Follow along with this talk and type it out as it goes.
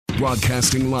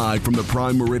Broadcasting live from the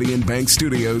Prime Meridian Bank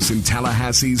Studios in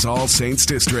Tallahassee's All Saints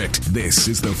District. This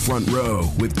is The Front Row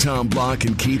with Tom Block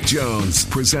and Keith Jones,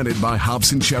 presented by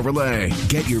Hobson Chevrolet.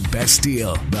 Get your best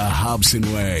deal the Hobson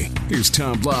way. Here's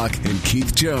Tom Block and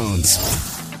Keith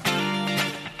Jones.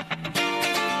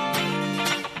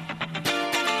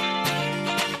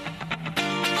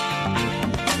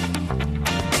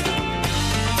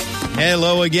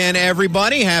 Hello again,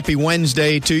 everybody. Happy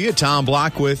Wednesday to you. Tom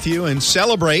Block with you, and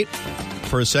celebrate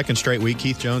for a second straight week.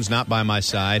 Keith Jones not by my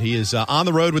side. He is on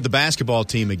the road with the basketball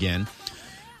team again.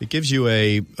 It gives you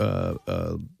a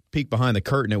peek behind the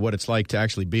curtain at what it's like to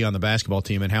actually be on the basketball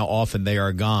team and how often they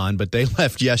are gone. But they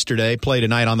left yesterday, play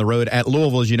tonight on the road at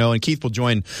Louisville, as you know, and Keith will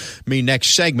join me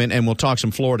next segment, and we'll talk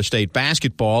some Florida State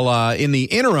basketball. In the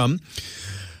interim,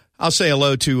 I'll say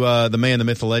hello to the man, the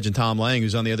myth, the legend, Tom Lang,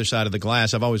 who's on the other side of the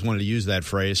glass. I've always wanted to use that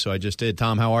phrase, so I just did.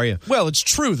 Tom, how are you? Well, it's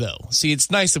true, though. See,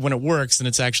 it's nice that when it works, then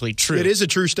it's actually true. It is a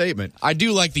true statement. I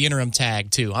do like the interim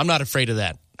tag, too. I'm not afraid of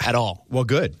that at all. Well,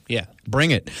 good. Yeah. Bring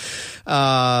it.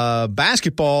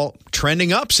 Basketball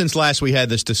trending up since last we had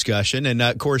this discussion, and,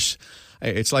 of course,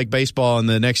 it's like baseball and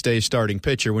the next day's starting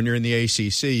pitcher. When you're in the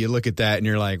ACC, you look at that and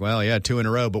you're like, well, yeah, 2 in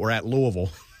a row, but we're at Louisville.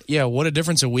 Yeah, what a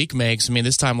difference a week makes. I mean,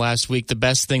 this time last week, the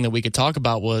best thing that we could talk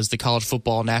about was the college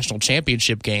football national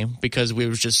championship game because it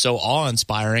was just so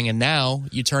awe-inspiring. And now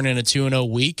you turn in a 2-0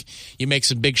 week. You make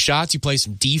some big shots. You play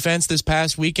some defense this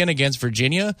past weekend against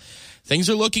Virginia. Things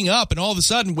are looking up. And all of a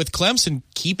sudden, with Clemson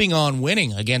keeping on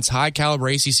winning against high-caliber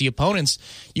ACC opponents,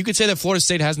 you could say that Florida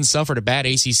State hasn't suffered a bad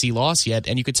ACC loss yet,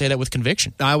 and you could say that with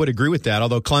conviction. I would agree with that,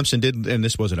 although Clemson did, and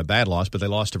this wasn't a bad loss, but they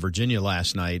lost to Virginia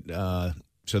last night.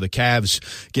 So the Cavs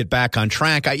get back on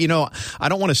track. I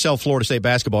don't want to sell Florida State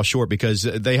basketball short because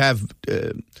they haven't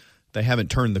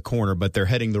turned the corner, but they're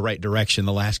heading the right direction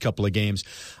the last couple of games.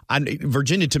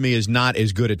 Virginia, to me, is not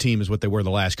as good a team as what they were the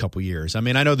last couple of years. I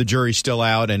mean, I know the jury's still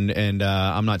out, and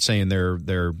I'm not saying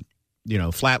they're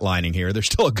flatlining here. They're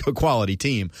still a good quality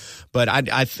team, but I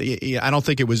don't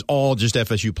think it was all just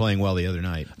FSU playing well the other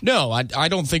night. No, I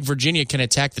don't think Virginia can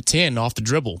attack the 10 off the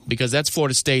dribble because that's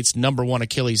Florida State's number one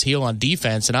Achilles heel on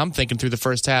defense, and I'm thinking through the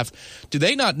first half, do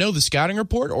they not know the scouting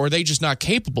report, or are they just not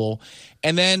capable?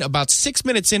 And then about 6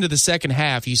 minutes into the second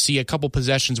half, you see a couple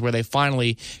possessions where they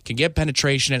finally can get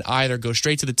penetration and either go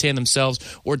straight to the 10 themselves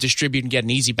or distribute and get an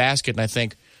easy basket, and I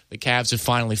think the Cavs have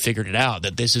finally figured it out,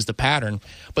 that this is the pattern.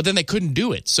 But then they couldn't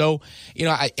do it. So,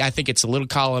 I think it's a little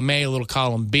column A, a little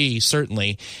column B,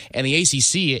 certainly. And the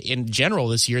ACC in general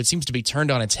this year, it seems to be turned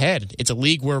on its head. It's a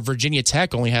league where Virginia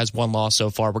Tech only has 1 loss so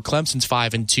far, where Clemson's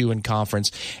 5-2 in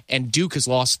conference, and Duke has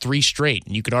lost 3 straight.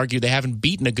 And you could argue they haven't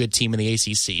beaten a good team in the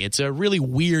ACC. It's a really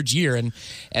weird year.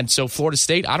 And so Florida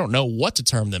State, I don't know what to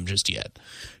term them just yet.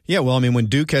 Yeah, well, I mean, when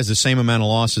Duke has the same amount of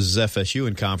losses as FSU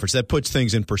in conference, that puts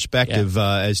things in perspective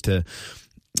as to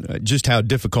just how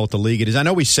difficult the league it is. I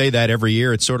know we say that every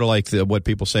year. It's sort of like what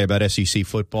people say about SEC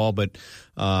football, but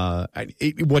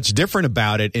what's different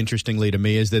about it, interestingly to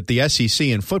me, is that the SEC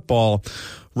in football,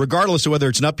 regardless of whether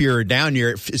it's an up year or down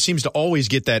year, it seems to always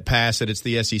get that pass that it's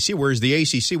the SEC, whereas the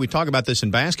ACC, we talk about this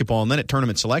in basketball, and then at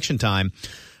tournament selection time,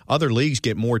 other leagues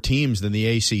get more teams than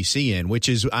the ACC in, which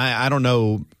is, I don't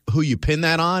know who you pin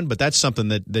that on, but that's something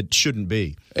that shouldn't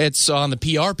be. It's on the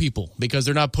PR people because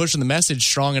they're not pushing the message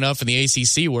strong enough in the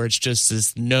ACC where it's just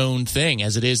this known thing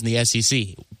as it is in the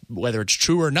SEC. Whether it's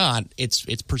true or not, it's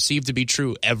perceived to be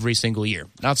true every single year.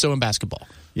 Not so in basketball.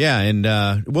 Yeah,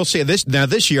 and we'll see.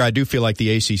 This year, I do feel like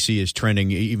the ACC is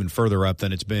trending even further up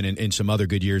than it's been in some other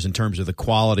good years in terms of the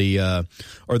quality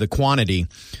or the quantity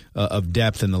of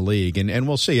depth in the league. And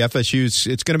we'll see. FSU's,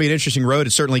 it's going to be an interesting road.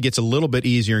 It certainly gets a little bit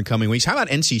easier in coming weeks. How about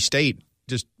NC State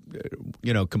just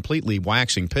completely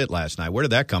waxing Pitt last night? Where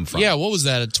did that come from? Yeah, what was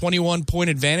that, a 21-point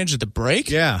advantage at the break?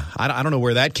 Yeah, I don't know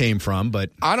where that came from, but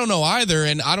I don't know either,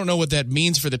 and I don't know what that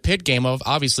means for the Pitt game.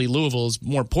 Obviously, Louisville is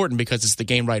more important because it's the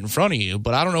game right in front of you,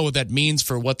 but I don't know what that means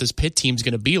for what this Pitt team's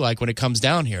going to be like when it comes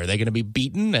down here. Are they going to be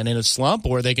beaten and in a slump,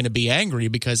 or are they going to be angry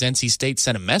because NC State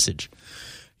sent a message?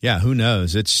 Yeah, who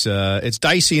knows? It's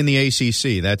dicey in the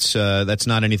ACC. That's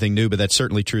not anything new, but that's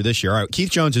certainly true this year. All right, Keith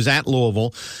Jones is at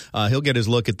Louisville. He'll get his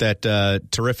look at that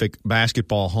terrific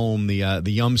basketball home, the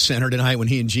Yum Center tonight when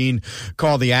he and Gene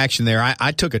call the action there.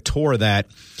 I took a tour of that,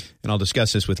 and I'll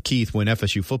discuss this with Keith when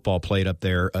FSU football played up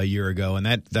there a year ago, and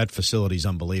that facility is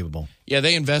unbelievable. Yeah,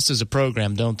 they invest as a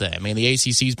program, don't they? I mean, the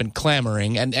ACC's been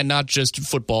clamoring, and not just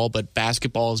football, but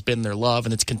basketball has been their love,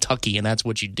 and it's Kentucky, and that's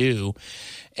what you do.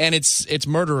 And it's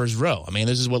murderer's row. I mean,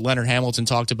 this is what Leonard Hamilton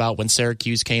talked about when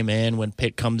Syracuse came in, when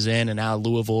Pitt comes in, and now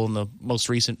Louisville and the most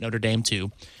recent Notre Dame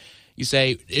too. you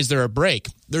say, is there a break?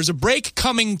 There's a break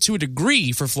coming to a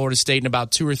degree for Florida State in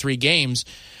about 2 or 3 games,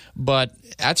 but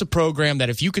that's a program that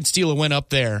if you could steal a win up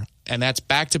there, and that's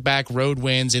back-to-back road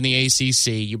wins in the ACC,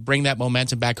 you bring that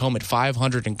momentum back home at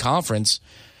 500 in conference,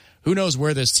 who knows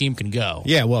where this team can go?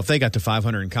 Yeah, well, if they got to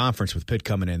 500 in conference with Pitt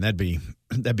coming in, that'd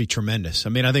be tremendous. I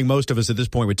mean, I think most of us at this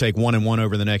point would take 1-1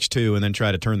 over the next 2 and then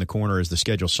try to turn the corner as the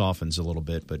schedule softens a little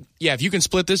bit. But yeah, if you can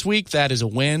split this week, that is a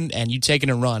win, and you take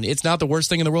it and run. It's not the worst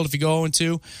thing in the world if you go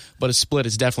 0-2, but a split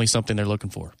is definitely something they're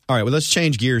looking for. All right, well, let's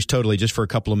change gears totally just for a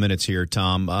couple of minutes here,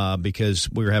 Tom, because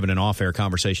we were having an off-air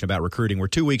conversation about recruiting. We're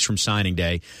 2 weeks from signing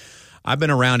day. I've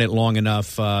been around it long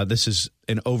enough. This is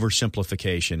an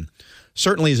oversimplification.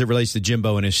 Certainly as it relates to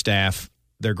Jimbo and his staff,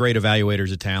 they're great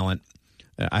evaluators of talent.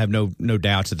 I have no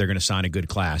doubts that they're going to sign a good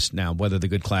class. Now, whether the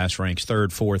good class ranks 3rd,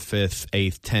 4th, 5th,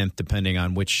 8th, 10th, depending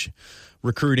on which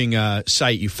recruiting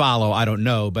site you follow, I don't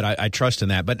know, but I trust in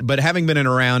that. But having been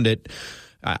around it,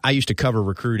 I used to cover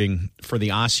recruiting for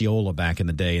the Osceola back in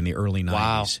the day in the early 90s.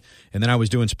 Wow. And then I was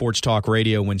doing sports talk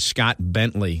radio when Scott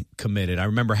Bentley committed. I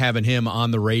remember having him on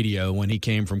the radio when he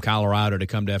came from Colorado to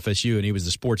come to FSU, and he was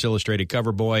the Sports Illustrated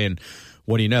cover boy. And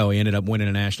what do you know? He ended up winning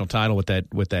a national title with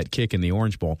that kick in the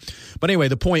Orange Bowl. But anyway,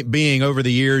 the point being, over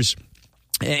the years,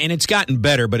 and it's gotten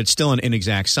better, but it's still an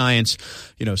inexact science.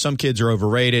 You know, some kids are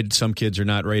overrated. Some kids are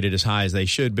not rated as high as they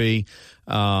should be.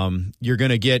 You're going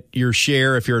to get your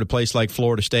share if you're at a place like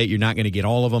Florida State. You're not going to get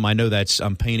all of them. I know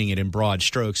I'm painting it in broad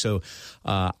strokes. So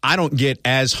I don't get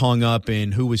as hung up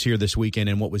in who was here this weekend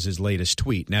and what was his latest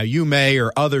tweet. Now, you may,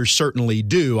 or others certainly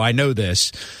do. I know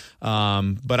this.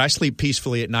 But I sleep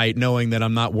peacefully at night knowing that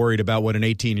I'm not worried about what an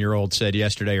 18-year-old said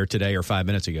yesterday or today or 5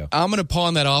 minutes ago. I'm going to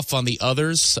pawn that off on the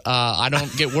others. I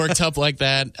don't get worked up like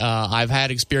that. I've had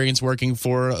experience working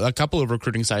for a couple of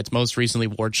recruiting sites, most recently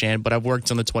WarChant, but I've worked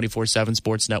on the 24/7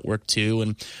 Sports Network too.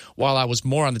 And while I was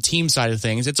more on the team side of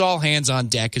things, it's all hands on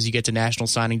deck as you get to National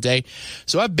Signing Day.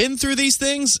 So I've been through these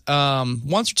things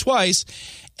once or twice,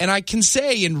 and I can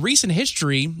say in recent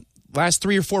history, last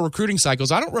 3 or 4 recruiting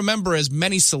cycles, I don't remember as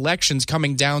many selections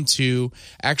coming down to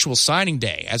actual signing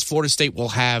day as Florida State will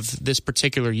have this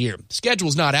particular year. The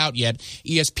schedule's not out yet.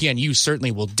 ESPNU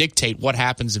certainly will dictate what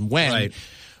happens and when. Right.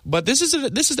 But this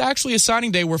is actually a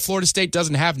signing day where Florida State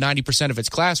doesn't have 90% of its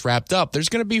class wrapped up. There's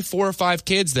going to be 4 or 5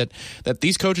 kids that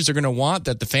these coaches are going to want,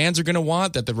 that the fans are going to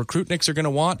want, that the recruitniks are going to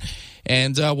want,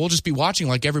 and we'll just be watching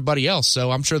like everybody else.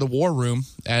 So I'm sure the War Room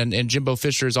and Jimbo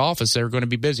Fisher's office, they're going to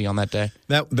be busy on that day.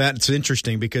 That's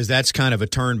interesting because that's kind of a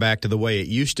turn back to the way it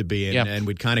used to be, and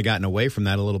we'd kind of gotten away from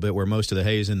that a little bit where most of the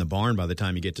hay is in the barn by the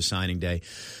time you get to signing day.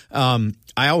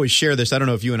 I always share this. I don't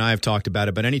know if you and I have talked about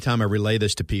it, but anytime I relay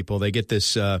this to people, they get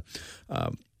this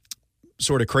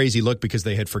sort of crazy look because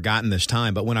they had forgotten this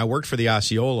time. But when I worked for the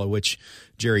Osceola, which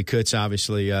Jerry Kutz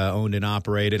obviously owned and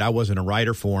operated, I wasn't a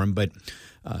writer for him, but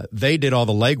they did all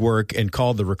the legwork and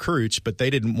called the recruits, but they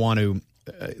didn't want to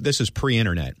this is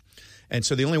pre-internet. And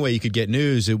so the only way you could get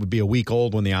news, it would be a week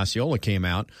old when the Osceola came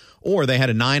out, or they had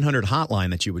a 900 hotline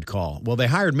that you would call. Well, they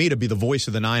hired me to be the voice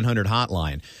of the 900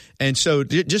 hotline. And so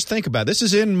just think about it. This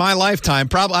is in my lifetime.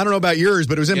 Probably, I don't know about yours,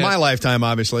 but it was in my lifetime,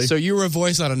 obviously. So you were a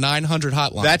voice on a 900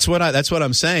 hotline. That's what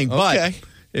I'm saying. Okay. But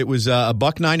it was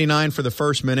 $1.99 for the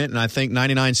first minute, and I think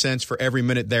 99 cents for every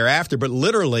minute thereafter. But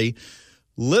literally,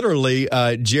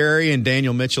 Jerry and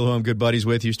Daniel Mitchell, who I'm good buddies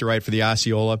with, used to write for the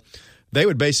Osceola. They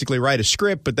would basically write a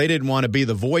script, but they didn't want to be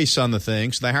the voice on the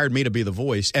thing, so they hired me to be the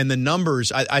voice. And the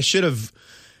numbers, I should have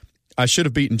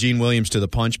beaten Gene Williams to the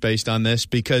punch based on this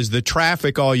because the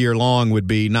traffic all year long would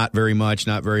be not very much.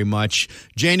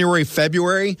 January,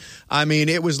 February, I mean,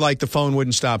 it was like the phone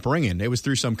wouldn't stop ringing. It was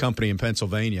through some company in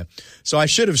Pennsylvania. So I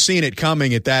should have seen it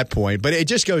coming at that point. But it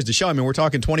just goes to show, I mean, we're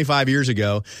talking 25 years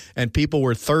ago, and people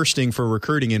were thirsting for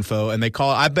recruiting info, and they call.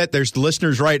 I bet there's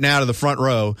listeners right now to the front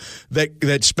row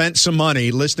that spent some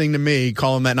money listening to me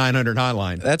calling that 900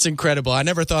 hotline. That's incredible. I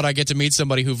never thought I'd get to meet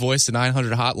somebody who voiced the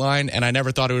 900 hotline, and I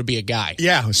never thought it would be a guy.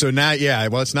 Yeah, so now,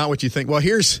 well, it's not what you think. Well,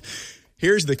 here's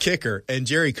the kicker, and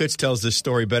Jerry Kutz tells this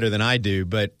story better than I do,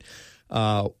 but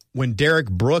when Derek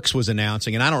Brooks was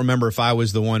announcing, and I don't remember if I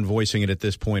was the one voicing it at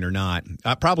this point or not.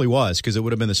 I probably was because it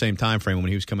would have been the same time frame when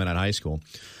he was coming out of high school.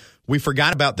 We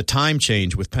forgot about the time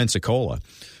change with Pensacola.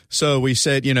 So we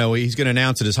said, he's going to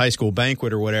announce at his high school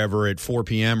banquet or whatever at 4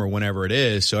 p.m. or whenever it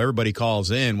is, so everybody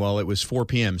calls in. Well, it was 4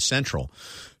 p.m. Central.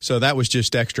 So that was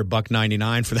just extra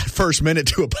 $1.99 for that first minute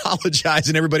to apologize,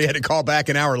 and everybody had to call back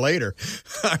an hour later.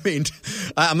 I mean,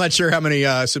 I'm not sure how many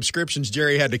subscriptions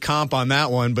Jerry had to comp on that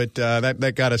one, but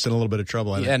that got us in a little bit of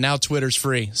trouble. Yeah, now Twitter's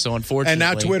free, so unfortunately. And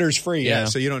now Twitter's free, yeah,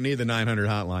 so you don't need the 900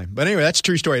 hotline. But anyway, that's a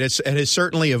true story. It has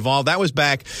certainly evolved. That was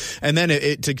back, and then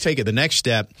to take it the next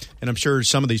step, and I'm sure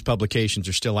some of these publications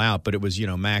are still out, but it was,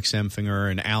 Max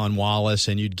Empfinger and Alan Wallace,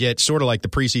 and you'd get sort of like the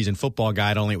preseason football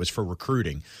guide, only it was for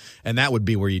recruiting. And that would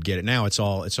be where you'd get it. Now it's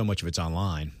so much of it's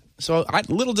online. So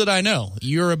little did I know,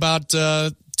 you're about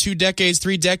 3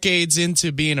 decades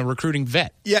into being a recruiting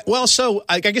vet. Yeah, well, so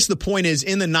I guess the point is,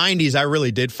 in the 90s, I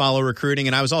really did follow recruiting,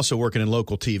 and I was also working in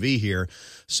local TV here.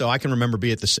 So I can remember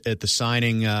being at the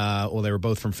signing. They were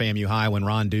both from FAMU High when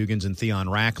Ron Dugans and Theon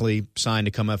Rackley signed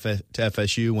to come to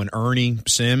FSU. When Ernie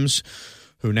Sims,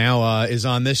 who now is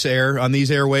on these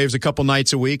airwaves a couple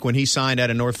nights a week, when he signed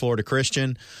out of North Florida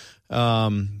Christian.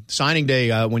 Signing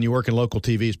day when you work in local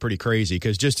TV is pretty crazy,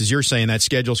 because just as you're saying, that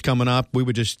schedule's coming up, we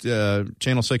would just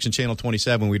Channel 6 and Channel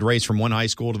 27, we'd race from one high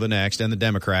school to the next and the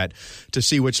Democrat to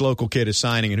see which local kid is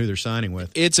signing and who they're signing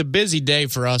with. It's a busy day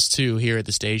for us too here at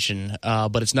the station,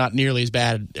 but it's not nearly as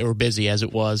bad or busy as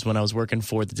it was when I was working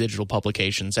for the digital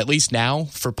publications. At least now,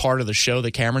 for part of the show,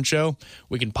 the Cameron Show,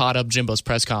 we can pot up Jimbo's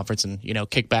press conference and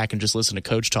kick back and just listen to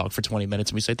Coach talk for 20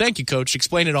 minutes, and we say, "Thank you, Coach.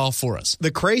 Explain it all for us."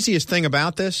 The craziest thing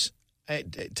about this,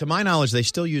 to my knowledge, they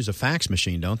still use a fax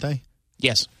machine, don't they?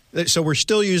 Yes. So we're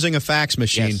still using a fax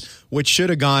machine, which should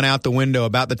have gone out the window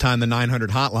about the time the 900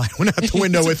 hotline went out the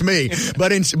window with me.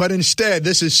 But instead,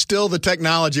 this is still the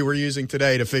technology we're using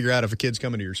today to figure out if a kid's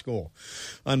coming to your school.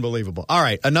 Unbelievable. All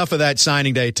right, enough of that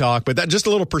signing day talk. But just a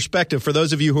little perspective for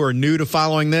those of you who are new to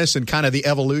following this and kind of the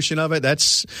evolution of it.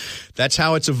 That's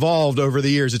how it's evolved over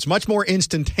the years. It's much more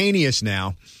instantaneous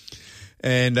now.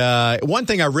 And one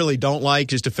thing I really don't like,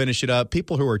 just to finish it up,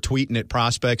 people who are tweeting at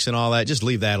prospects and all that, just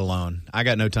leave that alone. I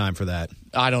got no time for that.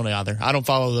 I don't either. I don't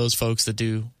follow those folks that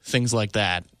do things like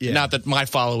that. Yeah. Not that my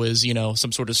follow is,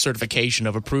 some sort of certification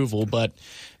of approval, but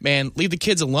man, leave the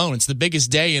kids alone. It's the biggest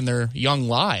day in their young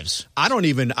lives. I don't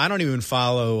even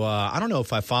follow. I don't know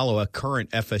if I follow a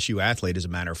current FSU athlete, as a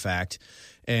matter of fact.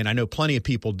 And I know plenty of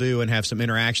people do and have some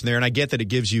interaction there. And I get that it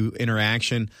gives you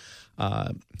interaction.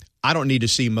 I don't need to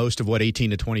see most of what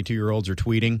 18 to 22-year-olds are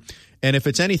tweeting. And if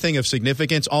it's anything of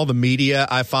significance, all the media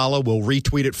I follow will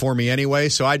retweet it for me anyway.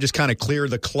 So I just kind of clear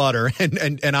the clutter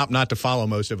and opt not to follow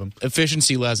most of them.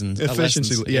 Efficiency lessons.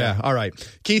 Yeah. All right.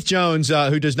 Keith Jones,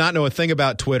 who does not know a thing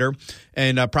about Twitter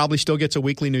and probably still gets a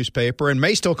weekly newspaper and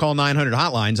may still call 900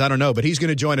 hotlines. I don't know. But he's going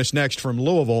to join us next from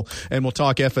Louisville, and we'll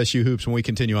talk FSU hoops when we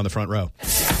continue on the Front Row.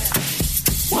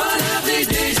 One of these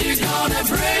days you're gonna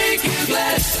break your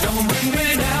glass. Don't bring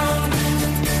me down.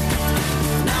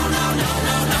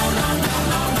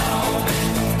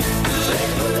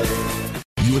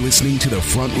 You're listening to The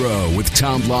Front Row with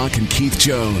Tom Block and Keith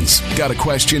Jones. Got a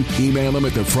question? Email them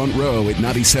at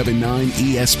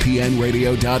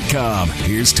thefrontrow@979ESPNradio.com.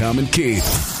 Here's Tom and Keith.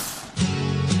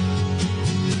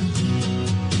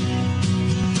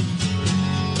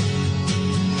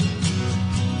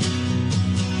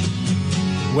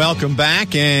 Welcome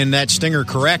back, and that stinger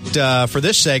correct for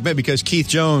this segment, because Keith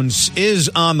Jones is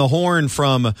on the horn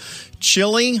from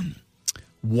chilly,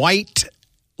 white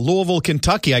Louisville,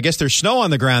 Kentucky. I guess there's snow on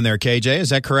the ground there, KJ.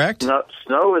 Is that correct? No,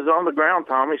 snow is on the ground,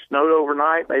 Tommy. Snowed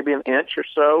overnight, maybe an inch or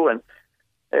so, and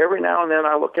every now and then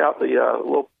I look out the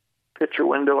little picture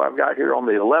window I've got here on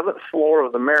the 11th floor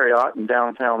of the Marriott in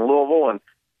downtown Louisville, and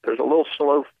there's a little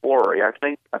slow flurry. I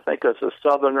think as a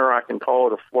Southerner, I can call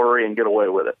it a flurry and get away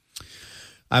with it.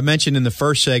 I mentioned in the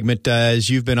first segment, as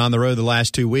you've been on the road the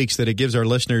last 2 weeks, that it gives our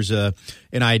listeners an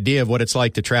idea of what it's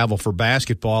like to travel for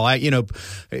basketball.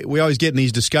 We always get in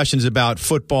these discussions about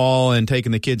football and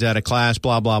taking the kids out of class,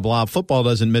 blah, blah, blah. Football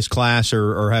doesn't miss class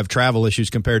or have travel issues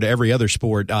compared to every other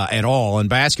sport at all, and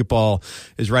basketball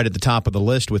is right at the top of the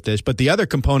list with this. But the other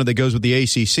component that goes with the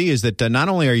ACC is that not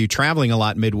only are you traveling a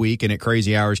lot midweek and at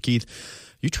crazy hours, Keith,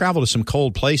 you travel to some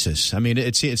cold places. I mean,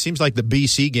 it seems like the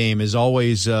BC game is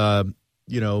always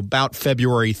about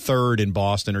February 3rd in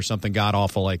Boston or something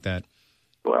god-awful like that.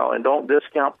 Well, and don't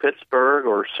discount Pittsburgh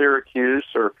or Syracuse,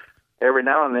 or every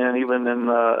now and then, even in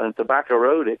Tobacco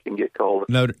Road, it can get cold.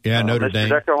 Notre Dame. Mr.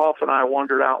 Deckerhoff and I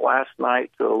wandered out last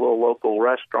night to a little local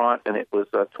restaurant, and it was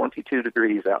 22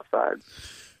 degrees outside.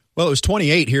 Well, it was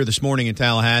 28 here this morning in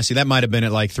Tallahassee. That might have been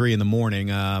at like 3 in the morning.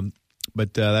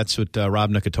 but that's what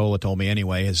Rob Nicotola told me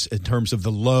anyway, is in terms of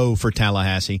the low for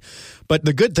Tallahassee. But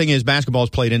the good thing is basketball is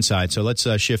played inside, so let's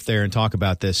shift there and talk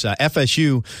about this.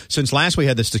 FSU, since last we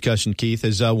had this discussion, Keith,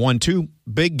 has won 2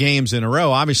 big games in a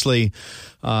row. Obviously,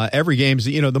 every game's,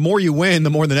 the more you win, the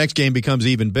more the next game becomes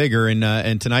even bigger,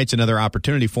 and tonight's another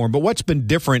opportunity for them. But what's been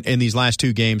different in these last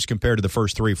 2 games compared to the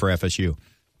first 3 for FSU?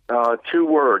 2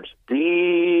 words: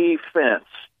 defense.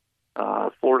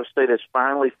 Florida State has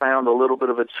finally found a little bit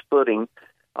of its footing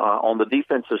on the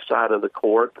defensive side of the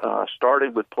court.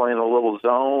 Started with playing a little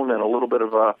zone and a little bit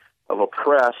of a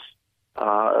press,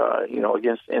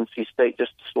 against NC State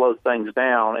just to slow things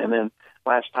down. And then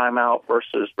last time out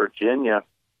versus Virginia,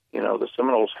 the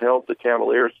Seminoles held the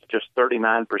Cavaliers to just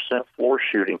 39% floor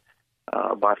shooting.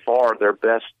 By far their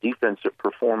best defensive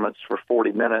performance for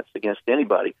 40 minutes against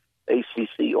anybody,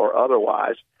 ACC or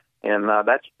otherwise. And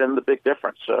that's been the big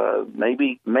difference.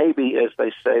 Maybe, as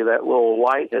they say, that little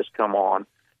light has come on,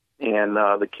 and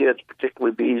the kids,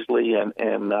 particularly Beasley and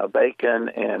Bacon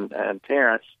and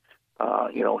Terrence,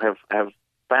 have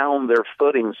found their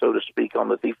footing, so to speak, on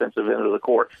the defensive end of the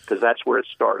court, because that's where it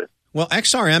started. Well,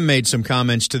 XRM made some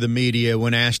comments to the media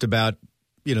when asked about,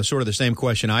 sort of the same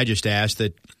question I just asked,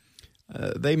 that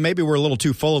they maybe were a little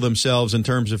too full of themselves in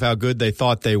terms of how good they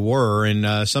thought they were. And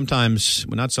just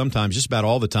about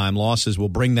all the time, losses will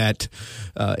bring that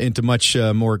into much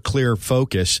more clear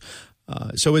focus.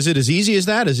 So is it as easy as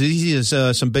that? As easy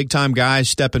as some big-time guys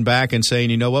stepping back and saying,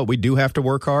 you know what, we do have to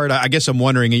work hard? I guess I'm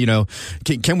wondering,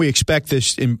 can we expect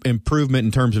this improvement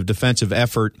in terms of defensive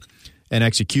effort and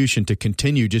execution to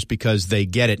continue just because they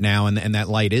get it now and that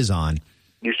light is on?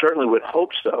 You certainly would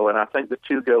hope so, and I think the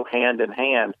two go hand in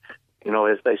hand.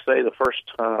 As they say, the first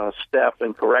step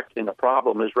in correcting a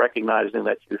problem is recognizing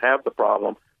that you have the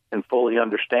problem and fully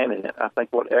understanding it. I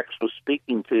think what X was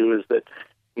speaking to is that,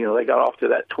 they got off to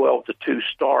that 12-2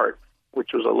 start,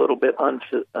 which was a little bit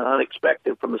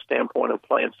unexpected from the standpoint of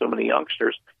playing so many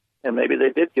youngsters, and maybe they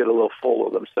did get a little full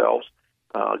of themselves.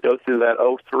 Go through that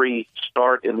 0-3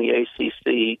 start in the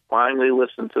ACC, finally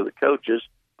listen to the coaches,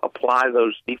 apply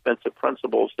those defensive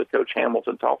principles that Coach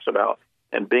Hamilton talks about,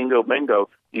 and bingo,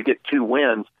 you get 2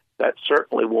 wins. That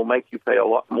certainly will make you pay a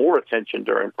lot more attention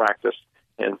during practice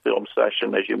and film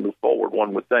session as you move forward,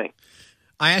 one would think.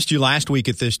 I asked you last week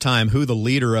at this time who the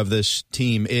leader of this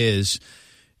team is,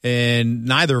 and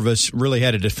neither of us really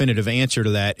had a definitive answer to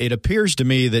that. It appears to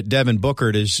me that Devin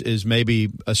Bookert is maybe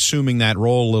assuming that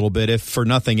role a little bit, if for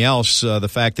nothing else, the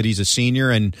fact that he's a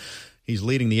senior and he's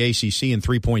leading the ACC in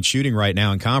three-point shooting right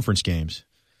now in conference games.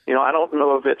 I don't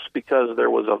know if it's because there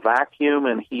was a vacuum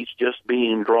and he's just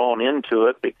being drawn into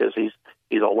it because he's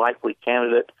a likely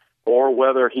candidate, or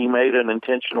whether he made an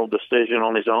intentional decision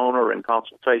on his own or in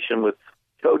consultation with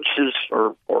coaches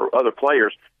or other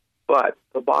players. But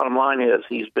the bottom line is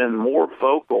he's been more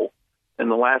vocal in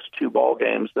the last 2 ball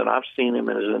games than I've seen him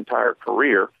in his entire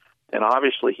career. And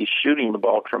obviously he's shooting the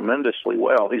ball tremendously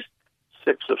well. He's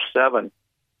 6 of 7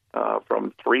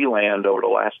 from three land over the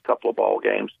last couple of ball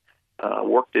games.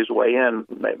 Worked his way in.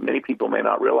 Many people may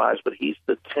not realize, but he's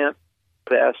the 10th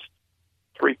best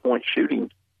three-point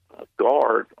shooting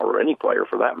guard, or any player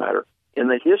for that matter, in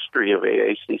the history of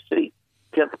AACC.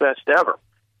 10th best ever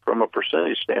from a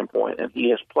percentage standpoint, and he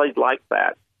has played like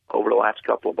that over the last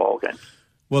couple of ball games.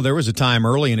 Well, there was a time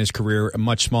early in his career, a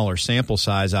much smaller sample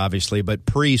size, obviously, but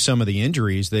pre some of the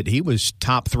injuries, that he was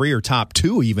top 3 or top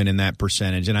 2 even in that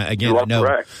percentage. And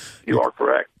correct. You are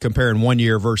correct. Comparing 1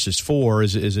 year versus 4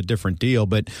 is a different deal,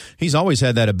 but he's always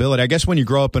had that ability. I guess when you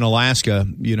grow up in Alaska,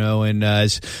 and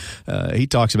as he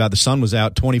talks about, the sun was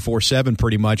out 24/7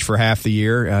 pretty much for half the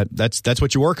year. That's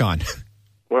what you work on.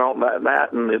 Well,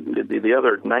 that and the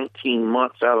other 19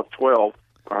 months out of 12.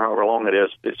 However long it is,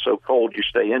 it's so cold you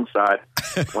stay inside.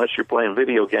 Unless you're playing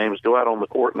video games, go out on the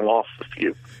court and lost a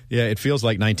few. Yeah, it feels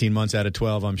like 19 months out of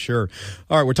 12, I'm sure.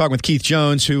 All right, we're talking with Keith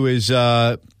Jones, who is,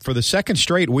 for the second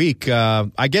straight week,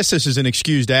 I guess this is an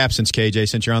excused absence, KJ,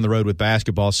 since you're on the road with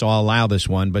basketball, so I'll allow this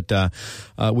one. But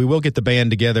we will get the band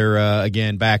together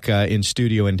again back in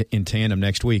studio in tandem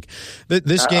next week.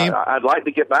 This game... I'd like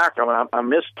to get back. I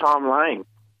miss Tom Lang.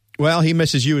 Well, he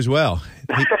misses you as well.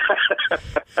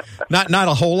 Not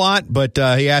a whole lot, but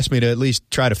he asked me to at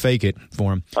least try to fake it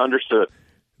for him. Understood.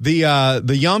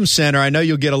 The Yum Center, I know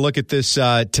you'll get a look at this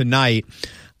tonight.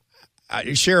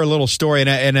 I share a little story,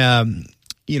 and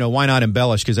why not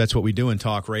embellish, because that's what we do in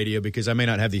talk radio, because I may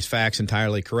not have these facts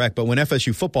entirely correct. But when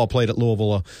FSU football played at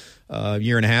Louisville a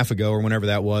year and a half ago, or whenever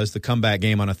that was, the comeback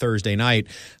game on a Thursday night,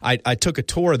 I took a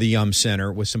tour of the Yum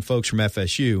Center with some folks from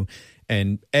FSU.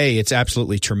 And it's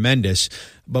absolutely tremendous.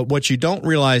 But what you don't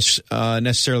realize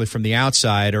necessarily from the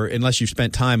outside, or unless you've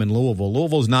spent time in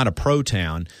Louisville is not a pro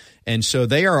town. And so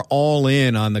they are all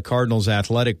in on the Cardinals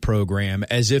athletic program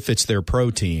as if it's their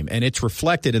pro team. And it's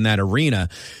reflected in that arena.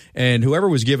 And whoever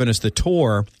was giving us the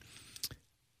tour,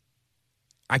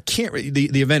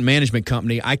 the event management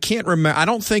company, I can't remember. I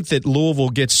don't think that Louisville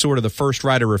gets sort of the first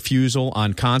right of refusal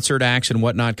on concert acts and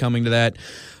whatnot coming to that.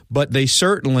 But they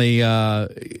certainly,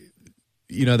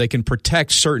 they can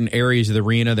protect certain areas of the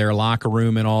arena, their locker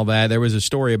room and all that. There was a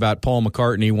story about Paul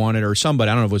McCartney or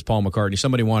somebody, I don't know if it was Paul McCartney,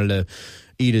 somebody wanted to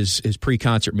eat his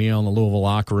pre-concert meal in the Louisville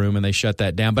locker room, and they shut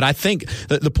that down. But I think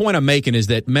the point I'm making is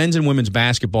that men's and women's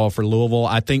basketball for Louisville,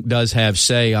 I think, does have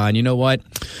say on, you know what,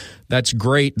 that's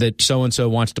great that so-and-so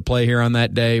wants to play here on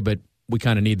that day, but we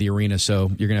kind of need the arena,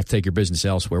 so you're going to have to take your business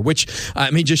elsewhere, which,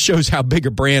 just shows how big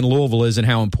a brand Louisville is and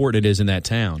how important it is in that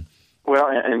town. Well,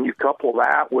 and you couple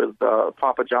that with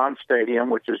Papa John Stadium,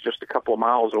 which is just a couple of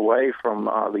miles away from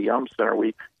the Yum Center.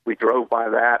 We drove by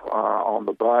that on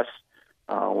the bus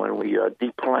when we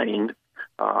deplaned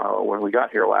when we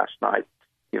got here last night.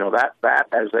 That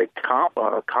as a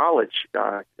college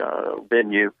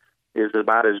venue is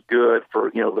about as good for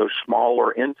those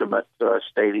smaller, intimate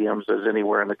stadiums as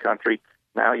anywhere in the country.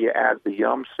 Now you add the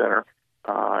Yum Center,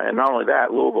 and not only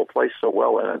that, Louisville plays so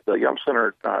well in it. The Yum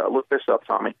Center. Look this up,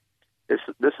 Tommy. This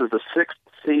is the sixth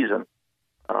season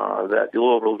that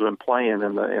Louisville's been playing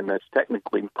in that's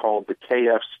technically called the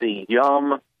KFC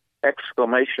Yum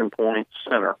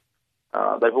Center.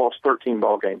 They've lost 13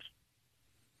 ball games.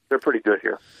 They're pretty good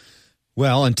here.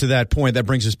 Well, and to that point, that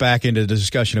brings us back into the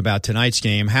discussion about tonight's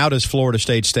game. How does Florida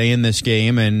State stay in this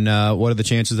game, and what are the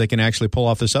chances they can actually pull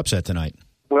off this upset tonight?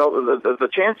 Well, the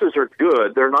chances are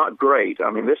good. They're not great.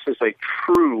 This is a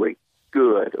truly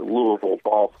good Louisville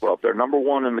ball club. They're number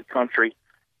one in the country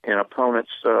in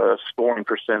opponents' scoring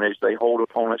percentage. They hold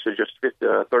opponents at just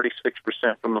 36%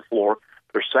 from the floor.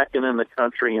 They're second in the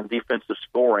country in defensive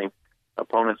scoring.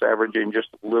 Opponents averaging just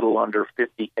a little under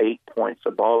 58 points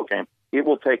a ball game. It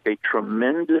will take a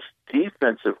tremendous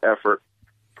defensive effort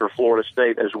for Florida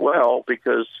State as well,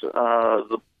 because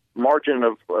the margin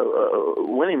of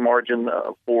winning margin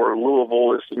for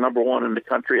Louisville is number one in the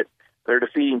country. They're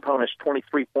defeating opponents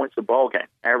 23 points a ball game,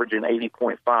 averaging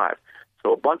 80.5.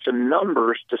 So a bunch of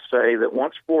numbers to say that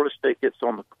once Florida State gets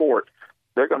on the court,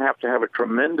 they're going to have a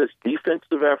tremendous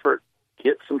defensive effort,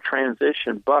 get some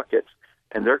transition buckets,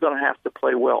 and they're going to have to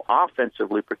play well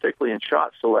offensively, particularly in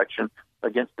shot selection,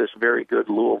 against this very good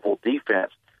Louisville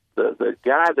defense. The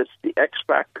guy that's the X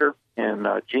factor, and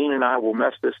Gene and I will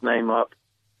mess this name up.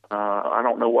 I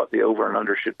don't know what the over and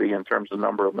under should be in terms of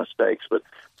number of mistakes, but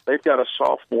they've got a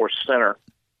sophomore center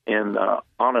in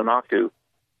Ananaku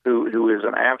who is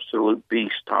an absolute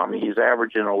beast, Tommy. He's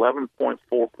averaging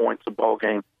 11.4 points a ball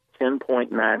game,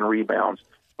 10.9 rebounds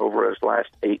over his last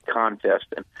 8 contests.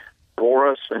 And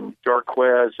Boris and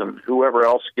Jarquez and whoever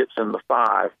else gets in the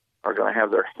 5 are going to have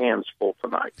their hands full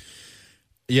tonight.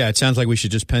 Yeah, it sounds like we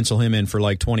should just pencil him in for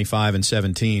like 25 and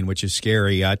 17, which is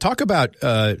scary. Talk about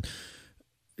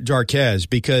Jarquez,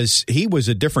 because he was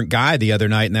a different guy the other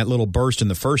night in that little burst in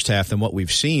the first half than what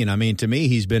we've seen. To me,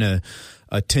 he's been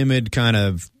a timid, kind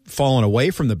of fallen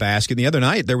away from the basket. The other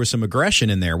night, there was some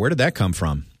aggression in there. Where did that come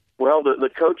from? Well, the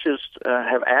coaches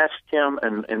have asked him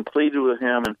and pleaded with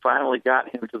him and finally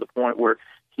got him to the point where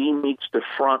he needs to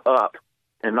front up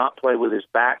and not play with his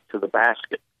back to the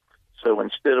basket. So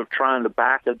instead of trying to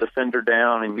back a defender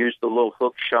down and use the little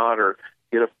hook shot or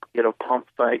get a pump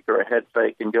fake or a head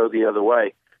fake and go the other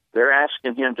way, they're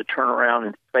asking him to turn around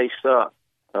and face up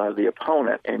the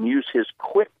opponent and use his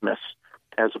quickness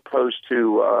as opposed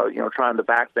to trying to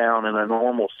back down in a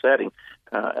normal setting.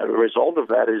 The result of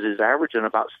that is he's averaging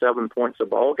about 7 points a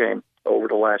ball game over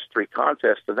the last 3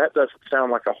 contests, and that doesn't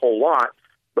sound like a whole lot.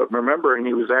 But remember,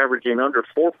 he was averaging under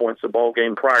 4 points a ball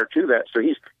game prior to that, so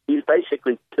he's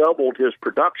basically doubled his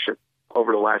production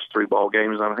over the last 3 ball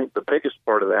games. And I think the biggest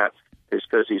part of that is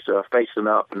because he's facing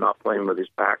up and not playing with his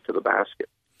back to the basket.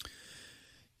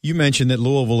 You mentioned that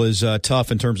Louisville is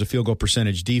tough in terms of field goal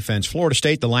percentage defense. Florida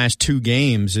State, the last 2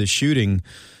 games, is shooting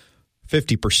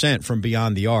 50% from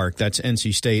beyond the arc. That's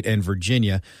NC State and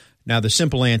Virginia. Now, the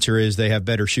simple answer is they have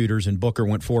better shooters, and Booker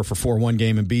went 4 for 4 one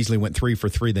game, and Beasley went 3 for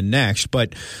 3 the next.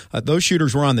 But those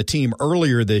shooters were on the team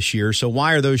earlier this year, so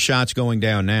why are those shots going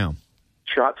down now?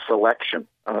 Shot selection.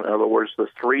 In other words, the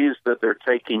threes that they're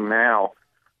taking now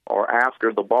are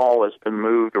after the ball has been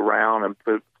moved around and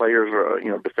players are,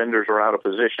 defenders are out of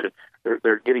position.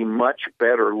 They're getting much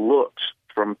better looks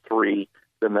from 3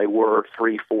 than they were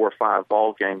 3, 4, 5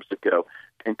 ball games ago.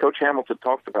 And Coach Hamilton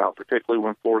talked about, particularly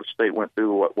when Florida State went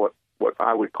through what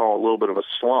I would call a little bit of a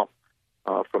slump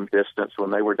from distance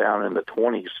when they were down in the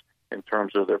 20s in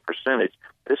terms of their percentage.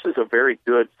 This is a very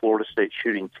good Florida State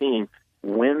shooting team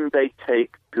when they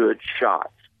take good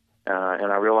shots.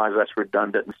 And I realize that's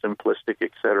redundant and simplistic,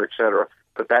 et cetera,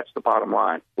 but that's the bottom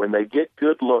line. When they get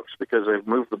good looks because they've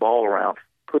moved the ball around,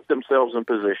 put themselves in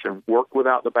position, work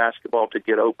without the basketball to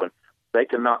get open, they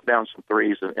can knock down some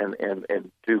threes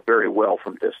and do very well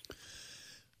from distance.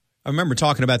 I remember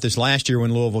talking about this last year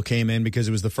when Louisville came in because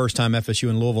it was the first time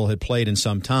FSU and Louisville had played in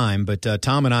some time. But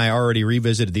Tom and I already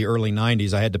revisited the early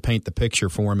 90s. I had to paint the picture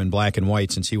for him in black and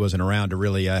white since he wasn't around to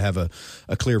really have a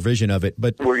clear vision of it.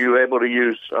 But were you able to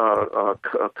use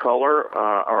color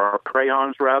or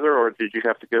crayons, rather, or did you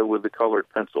have to go with the colored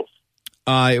pencils?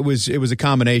 It was a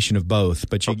combination of both.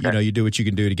 But you know you do what you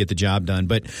can do to get the job done.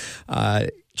 But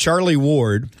Charlie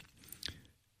Ward,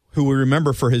 who we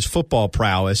remember for his football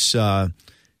prowess,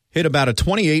 hit about a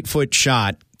 28-foot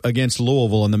shot against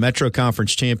Louisville in the Metro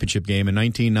Conference Championship game in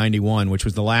 1991, which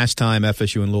was the last time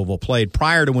FSU and Louisville played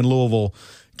prior to when Louisville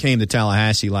came to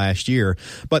Tallahassee last year.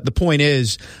 But the point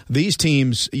is, these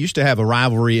teams used to have a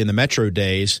rivalry in the Metro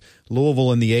days.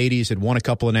 Louisville in the 80s had won a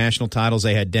couple of national titles.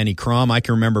 They had Denny Crum. I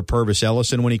can remember Purvis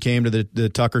Ellison when he came to the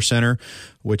Tucker Center,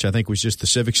 which I think was just the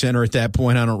Civic Center at that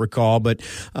point. I don't recall. But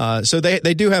so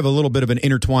they do have a little bit of an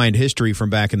intertwined history from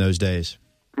back in those days.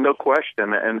 No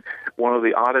question. And one of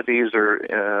the oddities or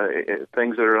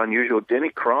things that are unusual, Denny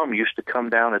Crum used to come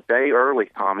down a day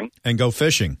early, Tommy. And go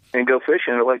fishing. At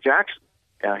Lake Jackson.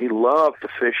 He loved to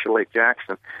fish at Lake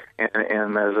Jackson.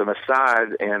 And as an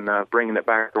aside, and bringing it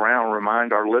back around,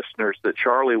 remind our listeners that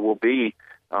Charlie will be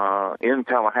in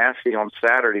Tallahassee on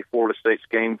Saturday, Florida State's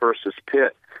game versus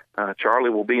Pitt. Charlie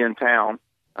will be in town.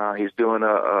 He's doing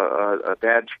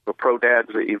a pro dads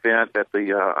event at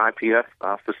the IPF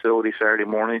facility Saturday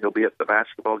morning. He'll be at the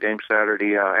basketball game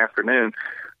Saturday afternoon,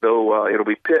 though it'll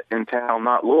be Pitt in town,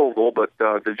 not Louisville, but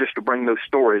just to bring those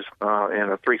stories in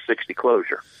a 360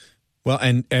 closure. Well,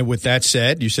 and with that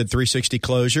said, you said 360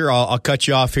 closure. I'll cut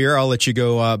you off here. I'll let you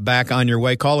go back on your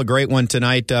way. Call a great one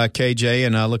tonight, KJ,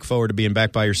 and I look forward to being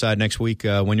back by your side next week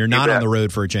when you're not on the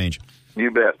road for a change. You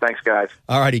bet. Thanks, guys.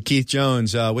 All righty, Keith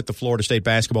Jones with the Florida State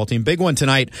basketball team. Big one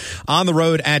tonight on the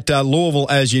road at Louisville,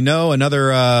 as you know.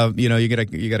 Another, you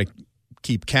gotta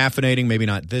keep caffeinating. Maybe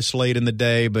not this late in the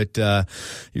day, but you're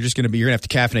gonna have to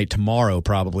caffeinate tomorrow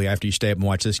probably after you stay up and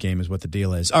watch this game. Is what the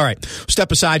deal is. All right,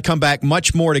 step aside, come back.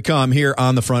 Much more to come here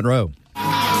on the Front Row.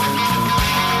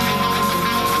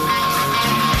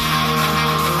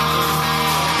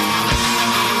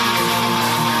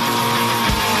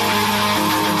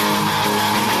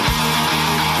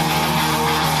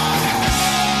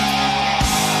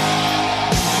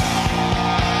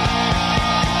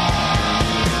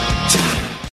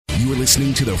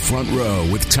 Listening to the Front Row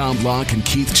with Tom Block and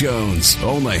Keith Jones,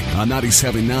 only on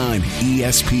 97.9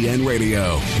 ESPN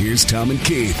Radio. Here's Tom and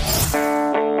Keith.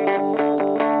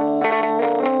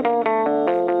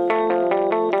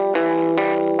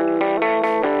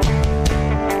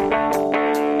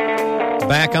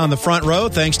 Back on the Front Row.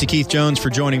 Thanks to Keith Jones for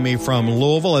joining me from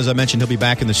Louisville. As I mentioned, he'll be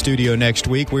back in the studio next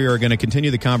week. We are going to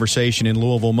continue the conversation in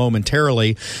Louisville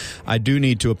momentarily. I do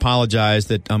need to apologize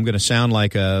that I'm going to sound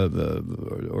like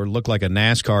or look like a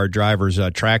NASCAR driver's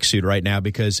tracksuit right now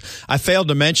because I failed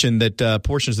to mention that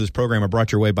portions of this program are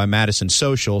brought your way by Madison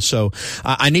Social. So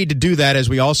I need to do that as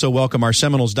we also welcome our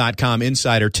Seminoles.com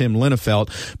insider, Tim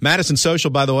Linnefelt. Madison Social,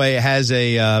 by the way, has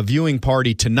a viewing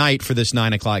party tonight for this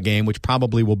 9 o'clock game, which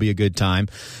probably will be a good time.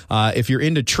 If you're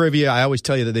into trivia, I always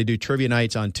tell you that they do trivia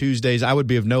nights on Tuesdays. I would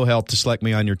be of no help to select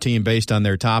me on your team based on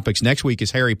their topics. Next week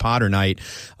is Harry Potter night,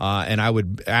 and I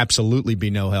would absolutely be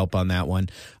no help on that one.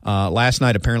 Last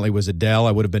night apparently was Adele.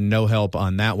 I would have been no help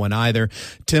on that one either.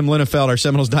 Tim Linnefelt, our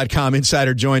Seminoles.com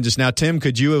insider, joins us now. Tim,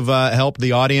 could you have helped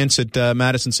the audience at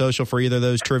Madison Social for either of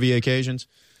those trivia occasions?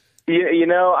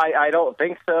 Yeah, I don't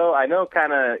think so. I know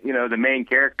kind of, the main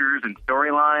characters and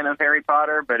storyline of Harry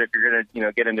Potter, but if you're going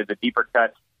to, get into the deeper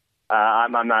cuts,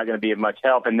 I'm not going to be of much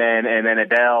help. And then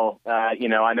Adele,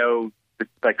 I know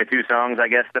like the two songs, I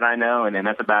guess, that I know, and then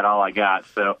that's about all I got.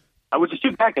 So I would just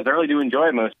shoot back because I really do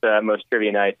enjoy most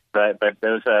trivia nights, but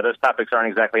those topics aren't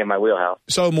exactly in my wheelhouse.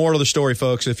 So, moral of the story,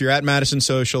 folks: if you're at Madison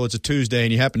Social, it's a Tuesday,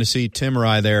 and you happen to see Tim or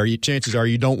I there, chances are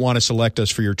you don't want to select us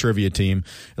for your trivia team,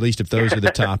 at least if those are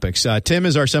the topics. Tim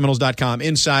is our Seminoles.com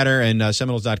insider, and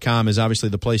Seminoles.com is obviously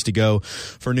the place to go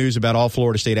for news about all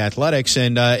Florida State athletics.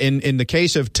 And in the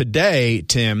case of today,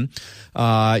 Tim,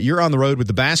 you're on the road with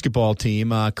the basketball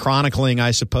team, chronicling,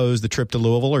 I suppose, the trip to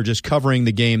Louisville, or just covering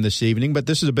the game this evening. But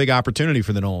this is a big opportunity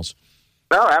for the Noles.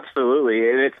 Oh, absolutely.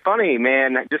 And it's funny,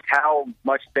 man, just how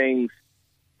much things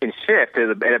can shift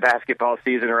in a basketball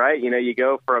season, right? You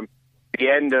go from the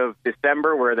end of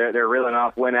December where they're reeling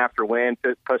off win after win,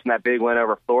 posting that big win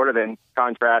over Florida, then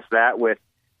contrast that with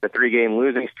the 3-game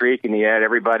losing streak, and you had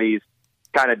everybody's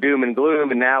kind of doom and gloom,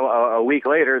 and now a week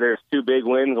later there's 2 big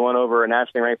wins, one over a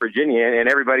nationally ranked Virginia, and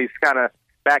everybody's kind of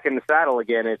back in the saddle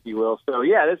again, if you will. So,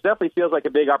 yeah, this definitely feels like a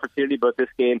big opportunity, both this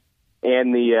game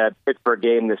and the Pittsburgh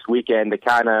game this weekend, to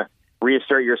kind of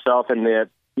reassert yourself in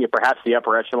perhaps the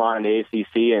upper echelon in the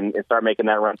ACC and start making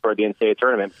that run toward the NCAA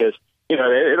tournament, because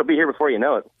it'll be here before you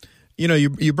know it.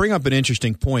 You bring up an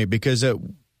interesting point, because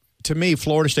to me,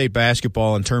 Florida State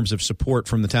basketball, in terms of support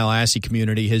from the Tallahassee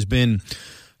community, has been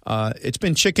it's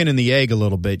been chicken and the egg a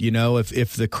little bit.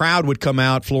 If the crowd would come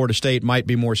out, Florida State might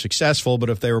be more successful, but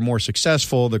if they were more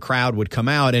successful, the crowd would come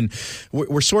out. And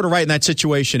we're sort of right in that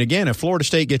situation again. If Florida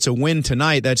State gets a win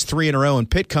tonight, that's 3 in a row, and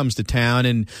Pitt comes to town,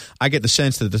 and I get the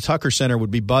sense that the Tucker Center would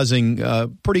be buzzing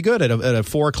pretty good at a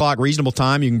 4 o'clock reasonable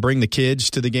time. You can bring the kids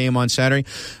to the game on Saturday.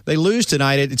 They lose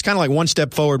tonight, it's kind of like one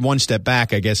step forward, one step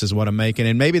back, I guess is what I'm making.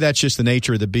 And maybe that's just the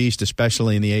nature of the beast,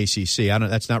 especially in the ACC.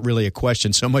 That's not really a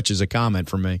question so much as a comment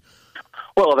from me.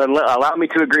 Well, then allow me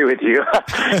to agree with you.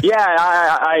 Yeah,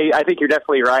 I think you're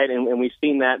definitely right, and we've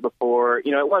seen that before.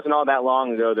 It wasn't all that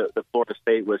long ago that Florida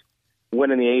State was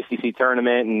winning the ACC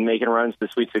tournament and making runs to the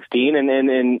Sweet 16, and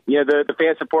the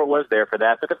fan support was there for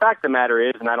that. But the fact of the matter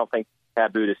is, and I don't think it's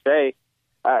taboo to say,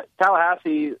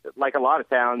 Tallahassee, like a lot of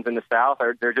towns in the South,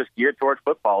 they're just geared towards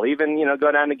football. Even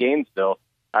go down to Gainesville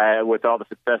with all the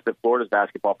success that Florida's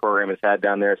basketball program has had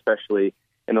down there, especially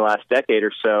in the last decade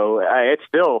or so. It's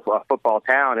still a football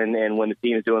town, and when the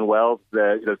team is doing well,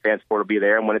 the fan support will be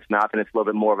there, and when it's not, then it's a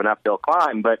little bit more of an uphill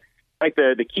climb. But like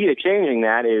the key to changing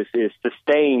that is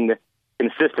sustained,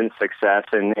 consistent success,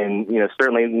 and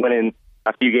certainly winning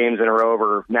a few games in a row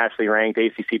over nationally ranked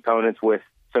ACC opponents with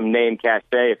some name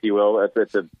cachet, if you will.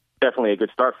 It's definitely a good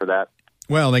start for that.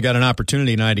 Well, they got an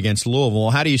opportunity tonight against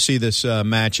Louisville. How do you see this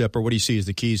matchup, or what do you see as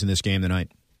the keys in this game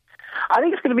tonight? I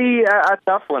think it's going to be a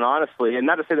tough one, honestly, and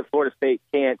not to say that Florida State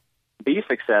can't be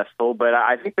successful, but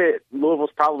I think that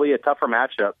Louisville's probably a tougher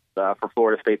matchup for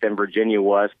Florida State than Virginia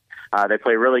was. They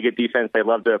play really good defense. They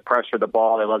love to pressure the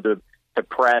ball. They love to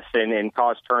press and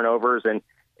cause turnovers. And,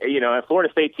 in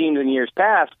Florida State teams in years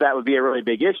past, that would be a really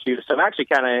big issue. So I'm actually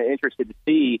kind of interested to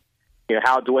see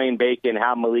how Dwayne Bacon,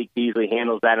 how Malik Beasley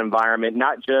handles that environment,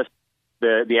 not just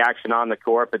the action on the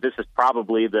court, but this is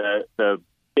probably the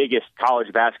biggest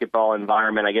college basketball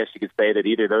environment, I guess you could say, that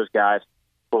either of those guys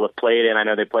will have played in. I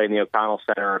know they played in the O'Connell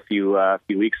Center a few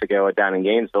weeks ago down in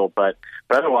Gainesville, but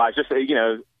otherwise, just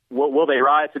will they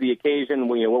rise to the occasion?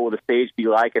 What will the stage be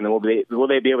like, and then will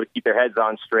they be able to keep their heads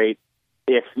on straight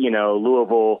if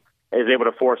Louisville is able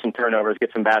to force some turnovers,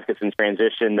 get some baskets in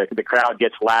transition, the crowd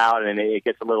gets loud and it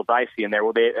gets a little dicey in there?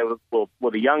 Will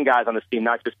the young guys on this team,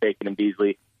 not just Bacon and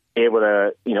Beasley, be able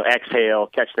to, exhale,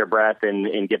 catch their breath,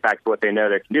 and get back to what they know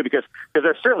they can do? Because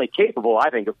they're certainly capable, I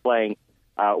think, of playing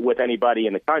with anybody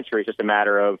in the country. It's just a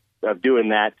matter of doing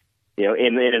that,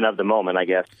 in and of the moment, I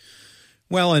guess.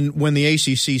 Well, and when the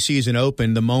ACC season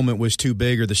opened, the moment was too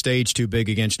big, or the stage too big,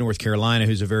 against North Carolina,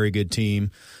 who's a very good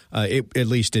team. At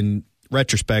least in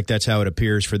retrospect, that's how it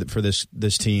appears for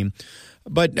this team.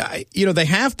 But they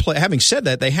have played. Having said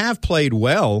that, they have played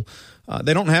well.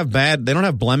 They don't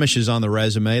have blemishes on the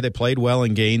resume. They played well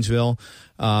in Gainesville.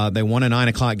 They won a 9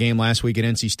 o'clock game last week at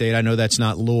NC State. I know that's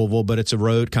not Louisville, but it's a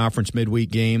road conference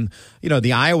midweek game.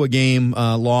 The Iowa game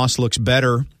loss looks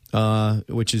better,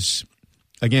 which is,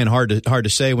 again, hard to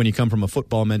say when you come from a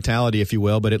football mentality, if you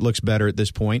will, but it looks better at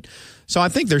this point. So I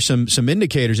think there's some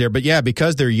indicators there. But yeah,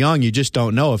 because they're young, you just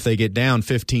don't know if they get down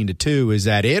 15-2. Is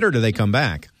that it, or do they come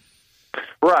back?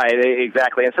 Right,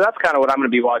 exactly. And so that's kind of what I'm going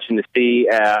to be watching to see.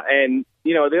 And,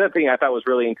 the other thing I thought was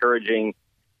really encouraging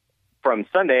from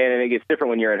Sunday, and it gets different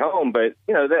when you're at home, but,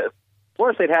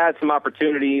 Florida State had some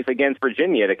opportunities against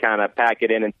Virginia to kind of pack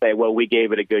it in and say, well, we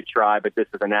gave it a good try, but this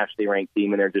is a nationally ranked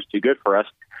team and they're just too good for us.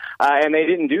 And they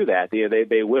didn't do that.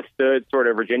 They withstood sort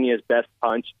of Virginia's best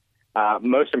punch.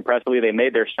 Most impressively, they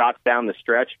made their shots down the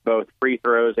stretch, both free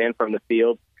throws and from the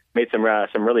field. Made some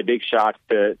really big shots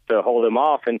to hold them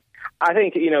off. And I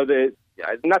think,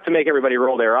 not to make everybody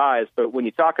roll their eyes, but when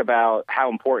you talk about how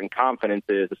important confidence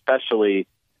is, especially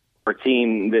for a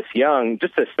team this young,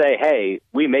 just to say, hey,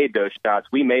 we made those shots,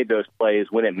 we made those plays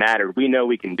when it mattered, we know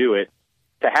we can do it.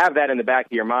 To have that in the back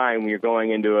of your mind when you're going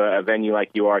into a venue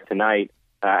like you are tonight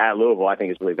at Louisville, I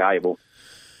think is really valuable.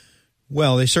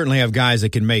 Well, they certainly have guys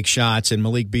that can make shots, and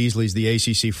Malik Beasley's the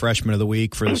ACC Freshman of the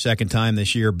Week for the second time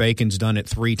this year. Bacon's done it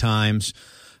 3 times.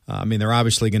 They're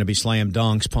obviously going to be slam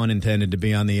dunks, pun intended, to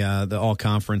be on the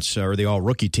all-conference or the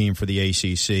all-rookie team for the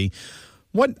ACC.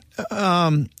 What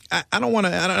I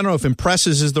don't know if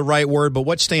impresses is the right word, but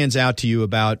what stands out to you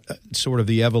about sort of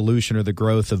the evolution or the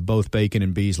growth of both Bacon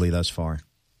and Beasley thus far?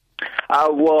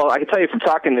 Well, I can tell you from I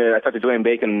talked to Dwayne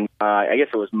Bacon, I guess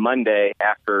it was Monday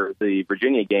after the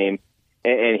Virginia game,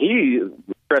 and he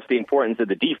stressed the importance of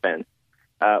the defense.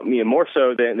 More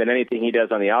so than anything he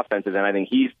does on the offensive end. I think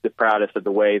he's the proudest of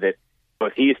the way that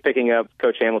both he's picking up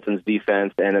Coach Hamilton's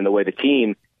defense and then the way the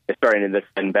team is starting to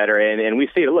defend better. And we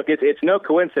see it. Look, it's no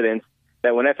coincidence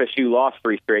that when FSU lost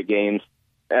 3 straight games,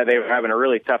 they were having a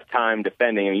really tough time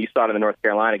defending. I mean, you saw it in the North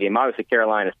Carolina game. Obviously,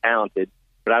 Carolina's talented,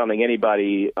 but I don't think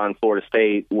anybody on Florida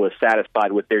State was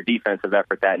satisfied with their defensive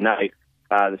effort that night.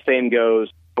 The same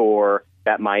goes for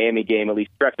that Miami game, at least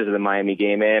stretches of the Miami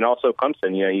game, and also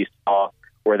Clemson. You saw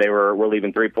where they were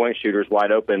leaving 3-point shooters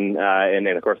wide open, and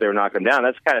of course they were knocking them down.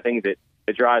 That's the kind of thing that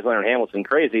drives Leonard Hamilton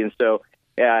crazy. And so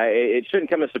it shouldn't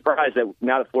come as a surprise that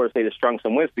now that Florida State has strung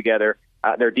some wins together,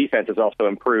 their defense has also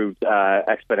improved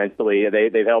exponentially.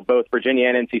 They've held both Virginia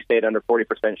and NC State under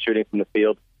 40% shooting from the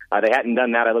field. They hadn't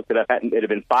done that. I looked it up. It had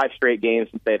been 5 straight games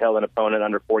since they had held an opponent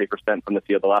under 40% from the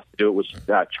field. The last to do it was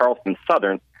Charleston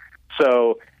Southern.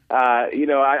 So,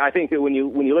 I think that when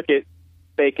you look at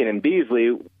Bacon and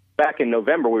Beasley, back in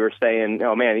November we were saying,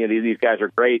 oh, man, these guys are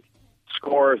great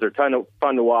scorers. They're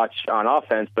fun to watch on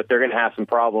offense, but they're going to have some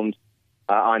problems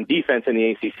on defense in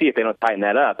the ACC if they don't tighten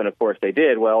that up. And, of course, they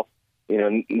did. Well,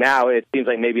 now it seems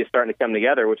like maybe it's starting to come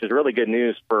together, which is really good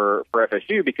news for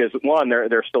FSU because, one,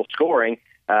 they're still scoring,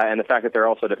 and the fact that they're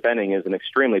also defending is an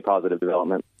extremely positive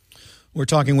development. We're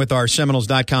talking with our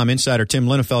Seminoles.com insider, Tim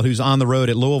Linnefeld, who's on the road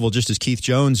at Louisville, just as Keith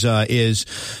Jones is,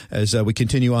 as we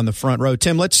continue on the front row.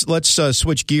 Tim, let's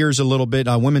switch gears a little bit.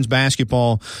 Women's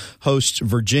basketball hosts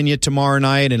Virginia tomorrow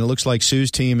night, and it looks like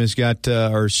Sue's got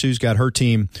her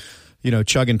team,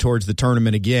 chugging towards the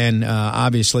tournament again,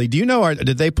 obviously. Do you know,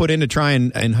 did they put in to try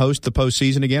and host the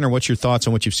postseason again, or what's your thoughts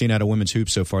on what you've seen out of women's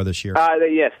hoops so far this year?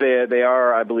 Yes, they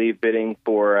are, I believe, bidding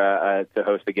for to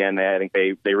host again. I think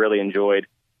they really enjoyed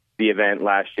the event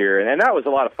last year, and that was a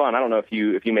lot of fun. I don't know if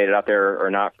you made it out there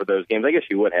or not for those games. I guess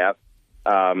you would have.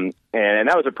 And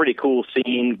that was a pretty cool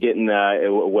scene, getting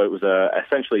what was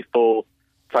essentially full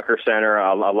Tucker Center,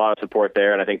 a lot of support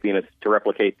there, and I think to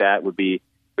replicate that would be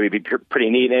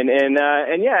pretty neat. And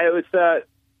yeah, it was.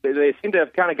 They seem to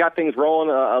have kind of got things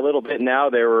rolling a little bit now.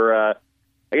 There were,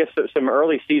 I guess, some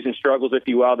early season struggles, if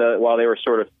you will, while they were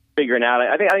sort of figuring out.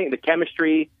 I think the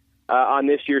chemistry on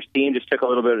this year's team just took a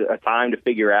little bit of time to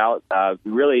figure out.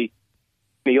 Really,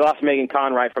 you lost Megan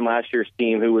Conright from last year's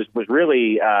team, who was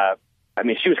really,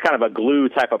 she was kind of a glue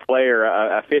type of player,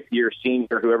 a fifth-year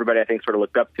senior who everybody, I think, sort of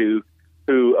looked up to,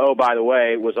 who, oh, by the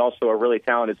way, was also a really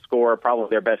talented scorer, probably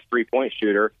their best three-point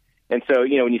shooter. And so,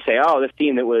 when you say, oh, this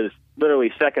team that was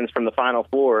literally seconds from the Final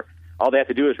Four, all they have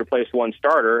to do is replace one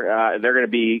starter, they're going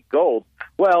to be gold.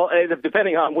 Well,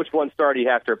 depending on which one starter you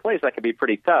have to replace, that could be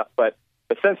pretty tough. But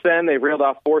since then, they've reeled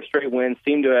off 4 straight wins,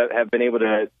 seem to have been able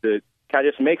to kind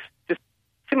of just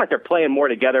seem like they're playing more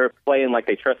together, playing like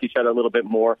they trust each other a little bit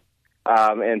more.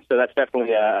 And so that's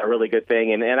definitely a really good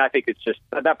thing. And I think it's just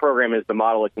that program is the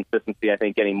model of consistency, I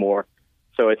think, anymore.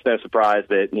 So it's no surprise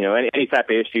that, any type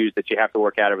of issues that you have to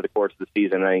work out over the course of the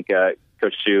season, I think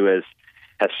Coach Sue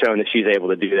has shown that she's able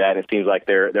to do that. And it seems like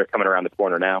they're coming around the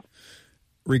corner now.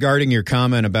 Regarding your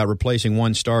comment about replacing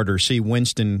one starter, see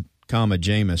Winston,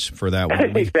 Jameis for that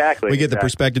one. Exactly. We get the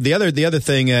perspective. The other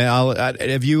thing,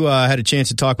 have you had a chance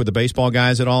to talk with the baseball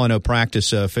guys at all? I know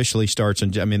practice officially starts,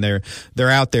 and they're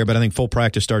out there, but I think full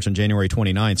practice starts on January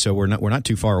 29th, so we're not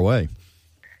too far away.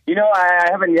 I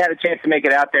haven't had a chance to make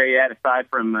it out there yet, aside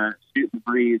from shooting the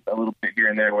breeze a little bit here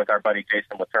and there with our buddy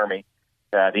Jason Laterme.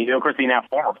 Of course, he's now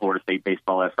former Florida State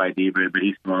baseball SID, but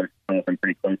he's following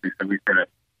pretty closely, so we sort of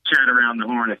chat around the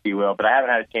horn, if you will. But I haven't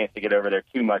had a chance to get over there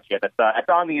too much yet. That's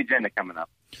on the agenda coming up.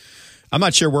 I'm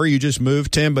not sure where you just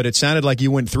moved, Tim, but it sounded like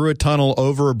you went through a tunnel,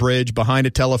 over a bridge, behind a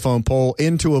telephone pole,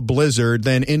 into a blizzard,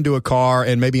 then into a car,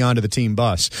 and maybe onto the team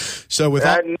bus. So with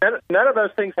none of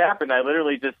those things happened. I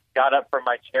literally just got up from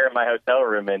my chair in my hotel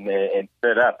room and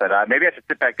stood up. But maybe I should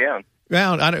sit back down.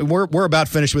 Well, we're about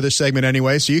finished with this segment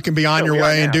anyway, so you can be on your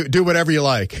way and do whatever you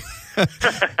like.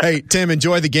 Hey, Tim,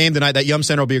 enjoy the game tonight. That Yum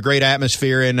Center will be a great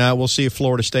atmosphere, and we'll see if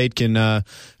Florida State can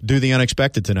do the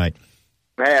unexpected tonight.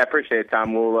 Hey, I appreciate it,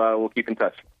 Tom. We'll keep in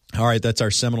touch. All right, that's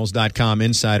our Seminoles.com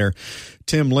insider,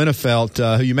 Tim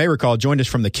Linnefelt, who you may recall joined us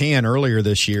from the Can earlier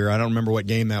this year. I don't remember what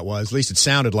game that was. At least it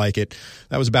sounded like it.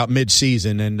 That was about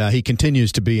mid-season, and he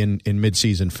continues to be in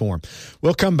mid-season form.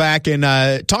 We'll come back and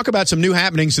talk about some new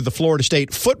happenings at the Florida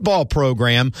State football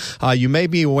program. You may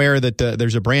be aware that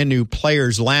there's a brand new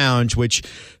players' lounge, which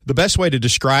the best way to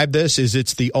describe this is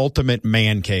it's the ultimate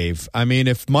man cave. I mean,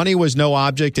 if money was no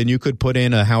object and you could put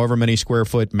in a however many square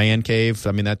foot man cave,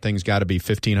 I mean, that thing's got to be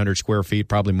 1,500 square feet,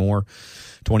 probably more,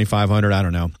 2,500, I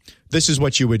don't know. This is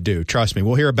what you would do. Trust me.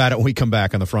 We'll hear about it when we come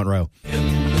back on the front row. In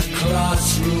the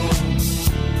classroom,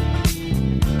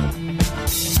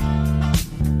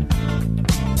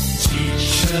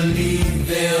 teacher, leave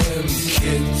them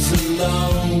kids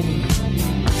alone.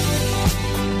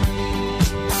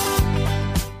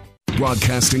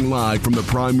 Broadcasting live from the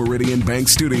Prime Meridian Bank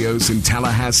Studios in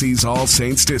Tallahassee's All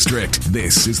Saints District.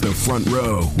 This is The Front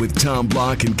Row with Tom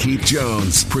Block and Keith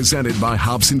Jones, presented by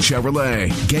Hobson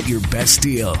Chevrolet. Get your best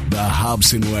deal the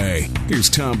Hobson way. Here's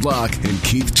Tom Block and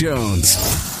Keith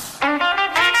Jones.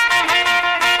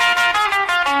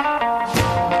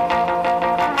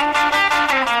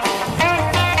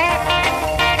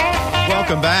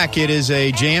 Welcome back. It is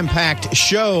a jam-packed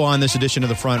show on this edition of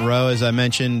The Front Row. As I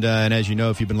mentioned, and as you know,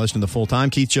 if you've been listening the full time,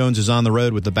 Keith Jones is on the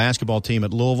road with the basketball team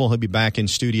at Louisville. He'll be back in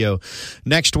studio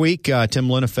next week. Tim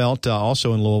Linnefelt,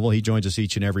 also in Louisville. He joins us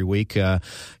each and every week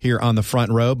here on The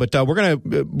Front Row. But we're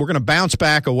gonna bounce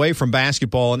back away from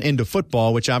basketball and into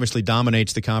football, which obviously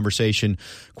dominates the conversation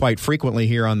quite frequently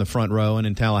here on The Front Row and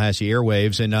in Tallahassee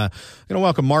airwaves. And I'm going to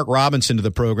welcome Mark Robinson to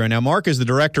the program. Now, Mark is the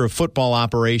director of football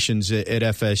operations at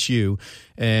FSU.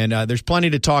 And there's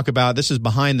plenty to talk about. This is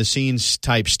behind-the-scenes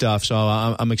type stuff, so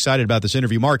I'm excited about this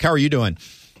interview. Mark, how are you doing?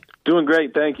 Doing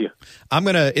great, thank you.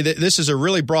 This is a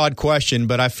really broad question,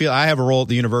 but I feel I have a role at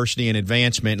the university in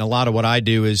advancement, and a lot of what I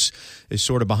do is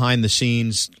sort of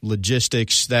behind-the-scenes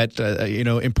logistics, that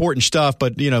important stuff,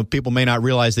 but people may not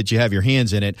realize that you have your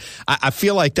hands in it. I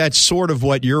feel like that's sort of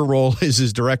what your role is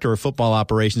as director of football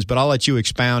operations, but I'll let you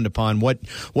expound upon what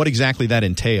exactly that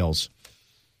entails.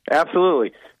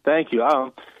 Absolutely. Thank you.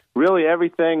 Really,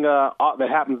 everything that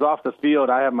happens off the field,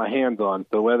 I have my hands on.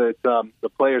 So whether it's the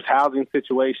players' housing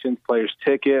situations, players'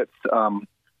 tickets, the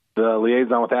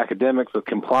liaison with academics, with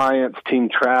compliance, team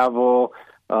travel,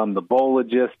 the bowl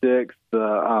logistics,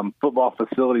 the football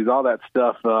facilities, all that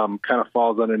stuff kind of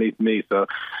falls underneath me. So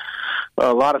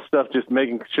a lot of stuff, just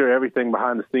making sure everything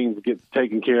behind the scenes gets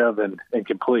taken care of and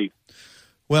complete.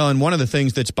 Well, and one of the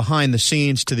things that's behind the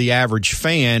scenes to the average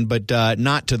fan, but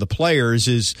not to the players,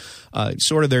 is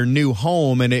sort of their new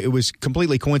home. And it was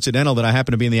completely coincidental that I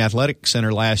happened to be in the athletic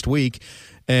center last week.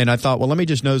 And I thought, well, let me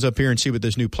just nose up here and see what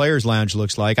this new players' lounge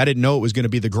looks like. I didn't know it was going to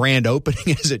be the grand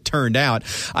opening as it turned out.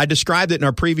 I described it in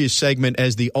our previous segment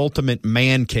as the ultimate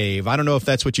man cave. I don't know if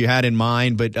that's what you had in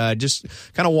mind, but just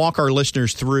kind of walk our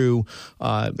listeners through,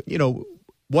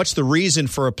 what's the reason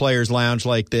for a players' lounge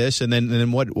like this, and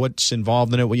then what's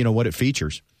involved in it, what it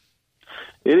features?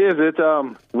 It is.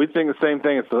 We think the same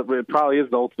thing. It probably is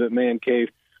the ultimate man cave.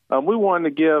 We wanted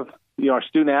to give our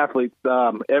student athletes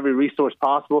every resource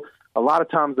possible. A lot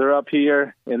of times they're up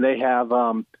here and they have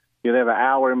they have an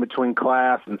hour in between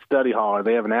class and study hall, or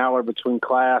they have an hour between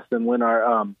class and when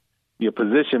our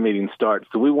position meeting starts.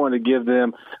 So we wanted to give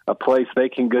them a place they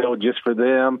can go just for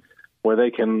them, where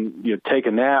they can take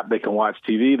a nap, they can watch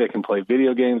TV, they can play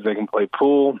video games, they can play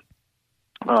pool,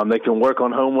 they can work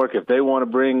on homework. If they want to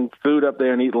bring food up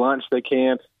there and eat lunch, they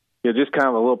can. Just kind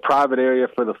of a little private area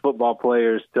for the football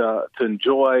players to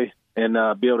enjoy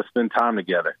and be able to spend time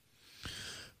together.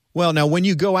 Well, now when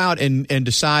you go out and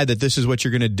decide that this is what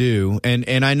you're going to do,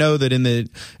 and I know that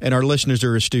and our listeners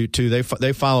are astute too.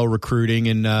 They follow recruiting,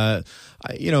 and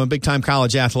in big time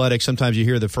college athletics, sometimes you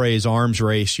hear the phrase arms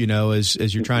race.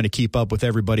 As you're trying to keep up with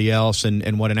everybody else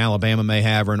and what an Alabama may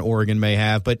have or an Oregon may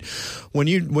have. But when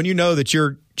you know that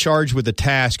you're charged with the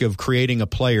task of creating a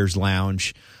players'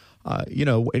 lounge,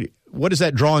 what does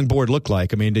that drawing board look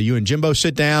like? I mean, do you and Jimbo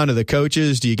sit down? Do the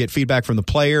coaches? Do you get feedback from the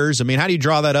players? I mean, how do you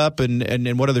draw that up,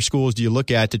 and what other schools do you look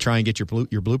at to try and get your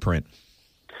blueprint?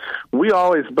 We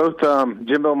always, both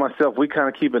Jimbo and myself, we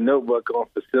kind of keep a notebook on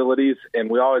facilities, and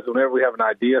we always, whenever we have an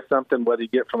idea of something, whether you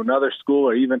get from another school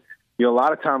or even, a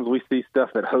lot of times we see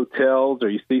stuff at hotels, or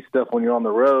you see stuff when you're on the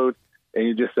road, and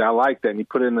you just say, I like that, and you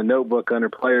put it in the notebook under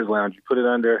players' lounge. You put it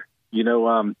under,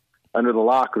 under the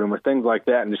locker room or things like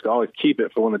that, and just always keep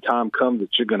it for when the time comes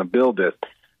that you're going to build this.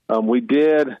 We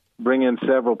did bring in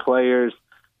several players,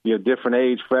 different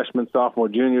age, freshmen, sophomore,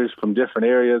 juniors from different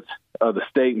areas of the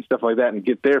state and stuff like that, and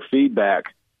get their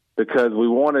feedback, because we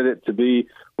wanted it to be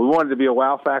a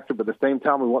wow factor, but at the same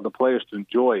time we want the players to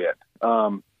enjoy it.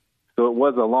 So So it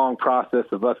was a long process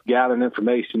of us gathering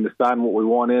information, deciding what we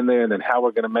want in there, and then how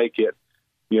we're going to make it,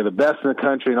 the best in the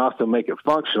country and also make it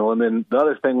functional. And then the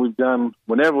other thing we've done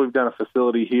whenever we've done a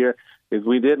facility here is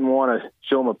we didn't want to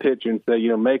show them a picture and say,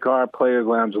 make our players'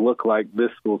 lounge look like this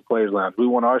school's players' lounge. We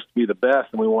want ours to be the best,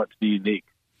 and we want it to be unique.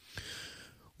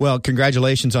 Well,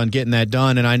 congratulations on getting that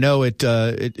done. And I know it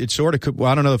sort of,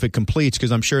 well, I don't know if it completes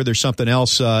because I'm sure there's something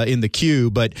else in the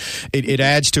queue, but it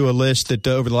adds to a list that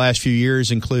over the last few years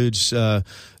includes the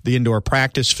indoor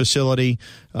practice facility,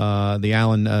 the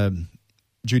Allen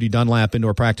Judy Dunlap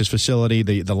indoor practice facility.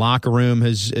 The locker room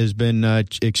has been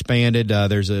expanded.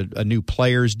 There's a new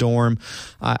players dorm.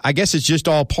 I guess it's just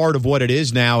all part of what it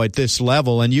is now at this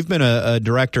level. And you've been a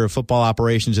director of football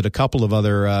operations at a couple of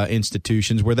other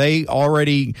institutions. Were they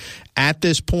already at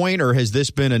this point, or has this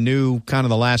been a new kind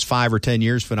of the last 5 or 10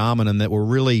 years phenomenon that we're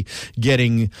really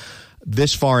getting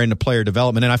this far into player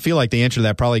development? And I feel like the answer to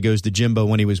that probably goes to Jimbo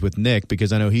when he was with Nick,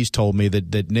 because I know he's told me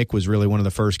that Nick was really one of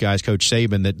the first guys, Coach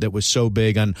Saban, that was so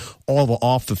big on all the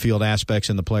off-the-field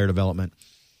aspects in the player development.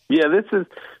 Yeah, this is,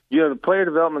 the player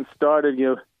development started,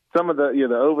 some of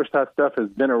the oversight stuff has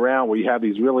been around where you have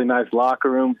these really nice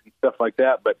locker rooms and stuff like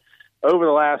that, but over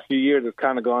the last few years, it's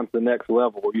kind of gone to the next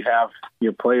level where you have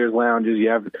your players' lounges, you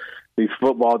have these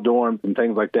football dorms and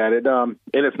things like that.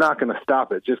 And it's not going to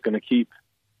stop it. It's just going to keep.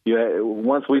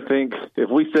 Once we think, if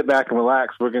we sit back and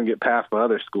relax, we're going to get passed by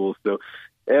other schools. So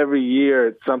every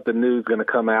year, something new is going to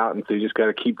come out, and so you just got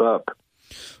to keep up.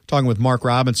 Talking with Mark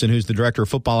Robinson, who's the director of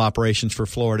football operations for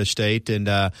Florida State.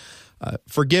 And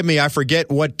forgive me, I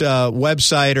forget what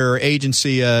website or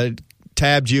agency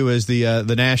tabbed you as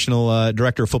the national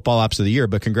director of football ops of the year,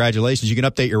 but congratulations. You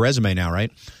can update your resume now,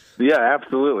 right? Yeah,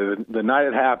 absolutely. The night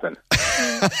it happened.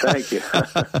 Thank you.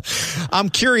 I'm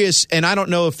curious, and I don't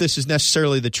know if this is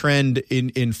necessarily the trend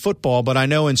in football, but I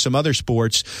know in some other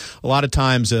sports, a lot of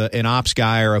times an ops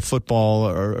guy or a football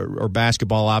or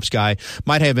basketball ops guy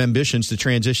might have ambitions to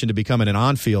transition to becoming an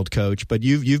on-field coach, but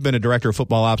you've been a director of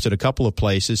football ops at a couple of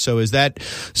places. So is that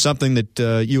something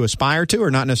that you aspire to, or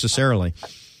not necessarily?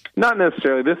 Not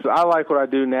necessarily. I like what I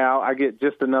do now. I get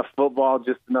just enough football,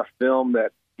 just enough film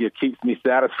that it keeps me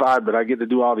satisfied, but I get to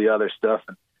do all the other stuff.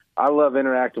 And I love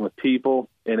interacting with people,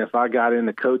 and if I got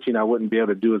into coaching, I wouldn't be able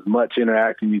to do as much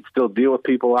interacting. You'd still deal with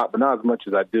people a lot, but not as much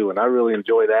as I do, and I really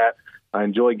enjoy that. I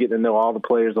enjoy getting to know all the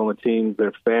players on the teams,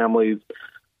 their families,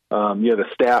 the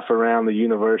staff around the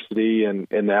university and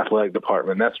the athletic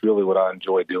department. That's really what I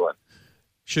enjoy doing.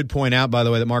 Should point out, by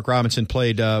the way, that Mark Robinson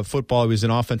played football. He was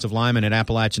an offensive lineman at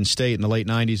Appalachian State in the late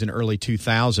 90s and early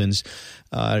 2000s.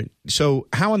 So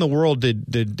how in the world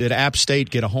did App State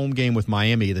get a home game with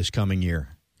Miami this coming year?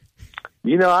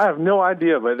 I have no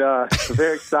idea, but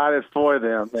very excited for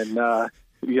them. And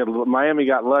Miami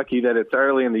got lucky that it's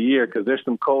early in the year because there's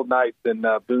some cold nights in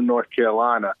Boone, North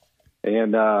Carolina.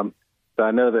 And so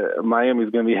I know that Miami's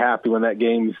going to be happy when that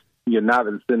game's now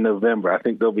that it's in November. I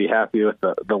think they'll be happy with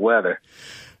the weather.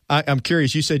 I'm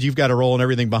curious. You said you've got a role in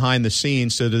everything behind the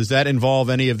scenes. So does that involve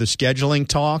any of the scheduling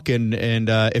talk? And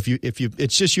if you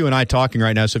it's just you and I talking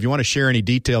right now. So if you want to share any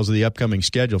details of the upcoming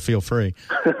schedule, feel free.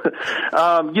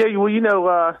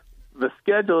 The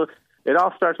schedule, it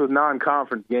all starts with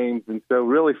non-conference games, and so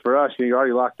really for us, you're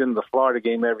already locked into the Florida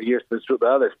game every year. So it's the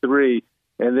other three,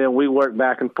 and then we work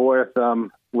back and forth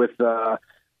with the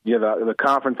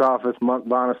conference office, Monk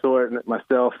Bonasort, and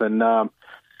myself, and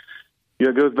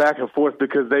it goes back and forth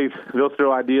because they'll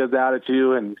throw ideas out at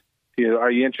you, and are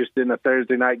you interested in a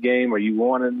Thursday night game? Or you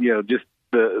wanting just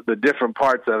the different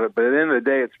parts of it? But at the end of the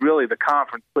day, it's really the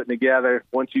conference putting together.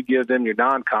 Once you give them your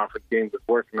non-conference games, it's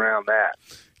working around that.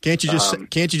 Can't you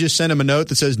just send them a note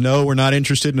that says no, we're not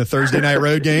interested in a Thursday night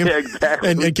road game? Yeah,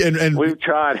 exactly. And we've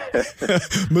tried.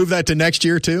 Move that to next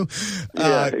year too.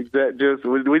 Yeah, exactly.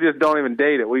 We just don't even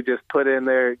date it. We just put in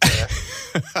there.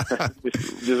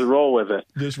 Just roll with it.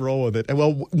 Just roll with it.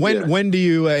 Well, when do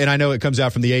you? And I know it comes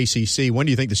out from the ACC. When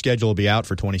do you think the schedule will be out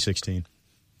for 2016?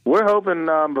 We're hoping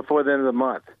before the end of the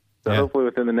month. So hopefully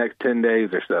within the next 10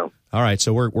 days or so. All right,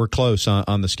 so we're close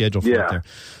on the schedule for it there.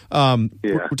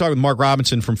 We're talking with Mark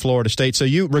Robinson from Florida State. So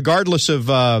you, regardless of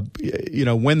when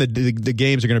the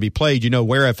games are going to be played,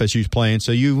 where FSU's playing.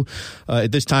 So you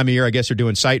at this time of year, I guess, are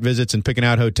doing site visits and picking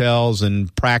out hotels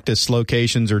and practice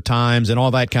locations or times and all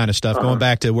that kind of stuff. Going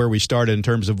back to where we started in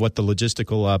terms of what the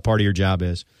logistical part of your job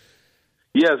is.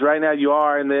 Yes, right now you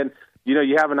are, and then.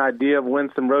 You have an idea of when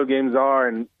some road games are,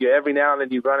 and every now and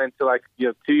then you run into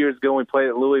 2 years ago when we played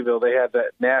at Louisville, they had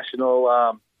that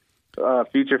National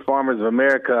Future Farmers of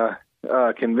America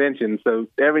convention. So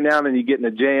every now and then you get in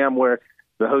a jam where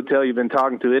the hotel you've been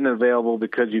talking to isn't available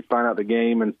because you find out the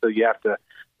game, and so you have to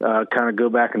kind of go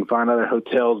back and find other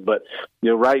hotels. But,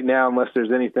 right now, unless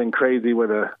there's anything crazy where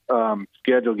the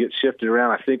schedule gets shifted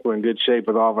around, I think we're in good shape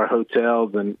with all of our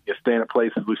hotels and staying at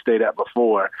places we stayed at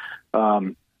before.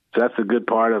 So that's a good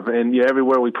part of it. And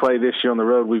everywhere we play this year on the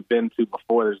road we've been to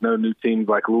before. There's no new teams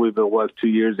like Louisville was 2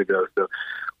 years ago. So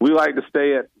we like to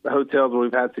stay at hotels where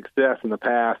we've had success in the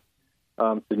past.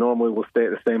 So normally we'll stay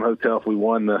at the same hotel if we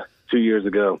won the 2 years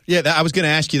ago. Yeah, I was going to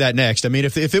ask you that next. I mean,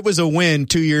 if it was a win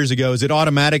 2 years ago, is it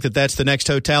automatic that that's the next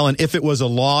hotel? And if it was a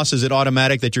loss, is it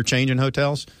automatic that you're changing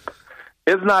hotels?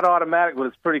 It's not automatic, but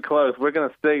it's pretty close. We're going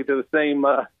to stay to the same.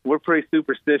 We're pretty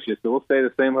superstitious, so we'll stay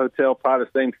at the same hotel, probably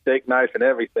the same steak knife and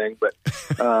everything. But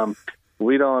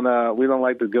we don't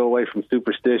like to go away from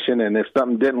superstition. And if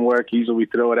something didn't work, usually we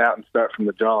throw it out and start from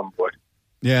the drawing board.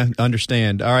 Yeah,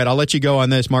 understand. All right, I'll let you go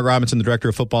on this. Mark Robinson, the Director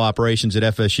of Football Operations at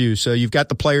FSU. So you've got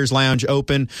the Players Lounge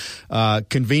open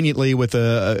conveniently with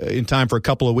in time for a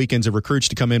couple of weekends of recruits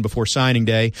to come in before signing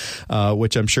day,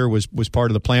 which I'm sure was part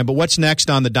of the plan. But what's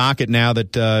next on the docket now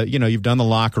that you've done the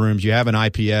locker rooms, you have an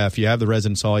IPF, you have the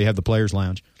Residence Hall, you have the Players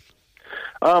Lounge?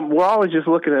 We're always just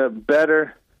looking at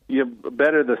better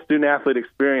the student-athlete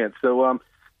experience. So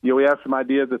we have some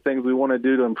ideas of things we want to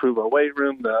do to improve our weight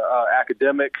room, the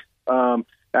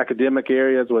academic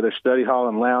areas where their study hall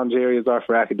and lounge areas are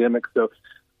for academics. So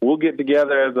we'll get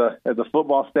together as a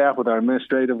football staff with our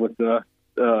administrative, with the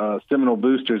Seminole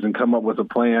Boosters, and come up with a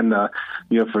plan,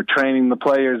 for training the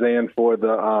players and for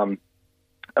the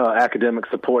academic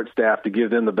support staff to give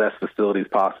them the best facilities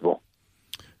possible.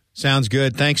 Sounds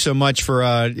good. Thanks so much for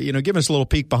giving us a little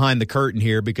peek behind the curtain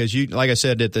here, because you, like I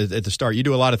said at the start, you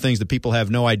do a lot of things that people have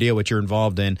no idea what you're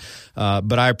involved in.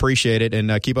 But I appreciate it,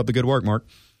 and keep up the good work, Mark.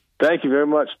 Thank you very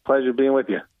much. Pleasure being with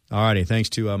you. All righty. Thanks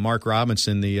to Mark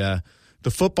Robinson, the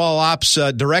football ops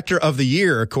director of the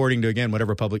year, according to, again,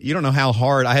 whatever public. You don't know how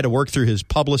hard I had to work through his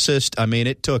publicist. I mean,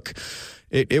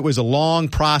 it was a long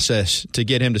process to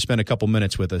get him to spend a couple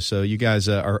minutes with us. So you guys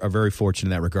are very fortunate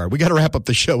in that regard. We got to wrap up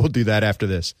the show. We'll do that after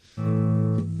this.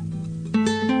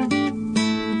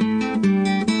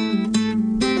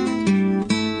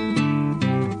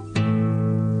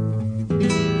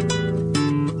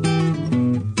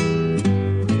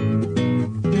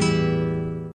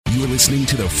 Listening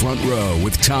to The Front Row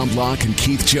with Tom Block and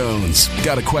Keith Jones.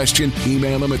 Got a question?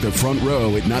 Email them at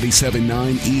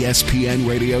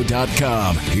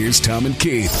thefrontrow@979ESPNradio.com. Here's Tom and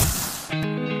Keith.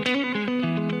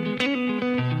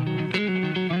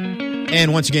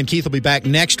 And once again, Keith will be back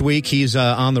next week. He's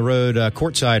on the road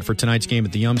courtside for tonight's game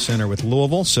at the Yum Center with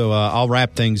Louisville. So I'll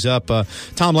wrap things up.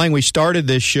 Tom Lang, we started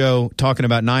this show talking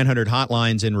about 900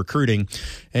 hotlines in recruiting.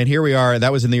 And here we are.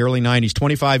 That was in the early 90s.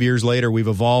 25 years later, we've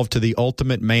evolved to the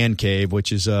ultimate man cave,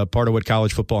 which is part of what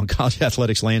college football and college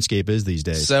athletics landscape is these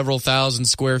days. Several thousand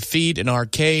square feet, an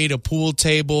arcade, a pool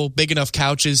table, big enough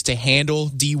couches to handle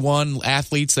D1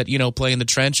 athletes that, play in the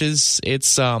trenches. It's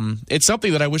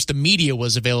something that I wish the media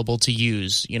was available to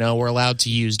use, we're allowed to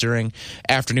use during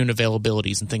afternoon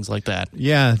availabilities and things like that.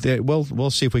 Yeah,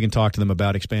 we'll see if we can talk to them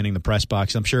about expanding the press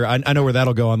box. I'm sure I know where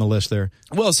that'll go on the list there.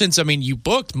 Well, since, you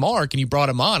booked Mark and you brought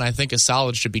him on, I think a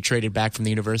solid should be traded back from the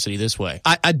university this way.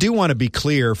 I do want to be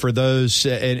clear for those,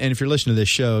 and if you're listening to this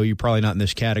show, you're probably not in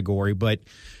this category, but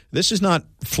this is not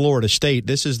Florida State.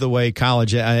 This is the way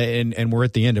college, and we're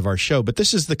at the end of our show, but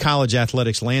this is the college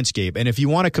athletics landscape. And if you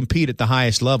want to compete at the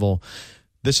highest level,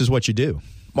 this is what you do.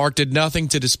 Mark did nothing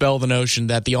to dispel the notion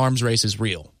that the arms race is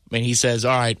real. He says,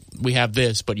 all right, we have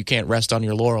this, but you can't rest on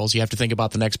your laurels. You have to think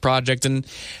about the next project. And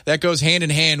that goes hand in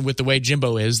hand with the way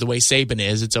Jimbo is, the way Saban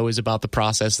is. It's always about the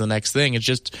process, the next thing. It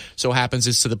just so happens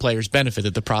it's to the player's benefit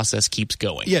that the process keeps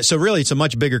going. Yeah, so really it's a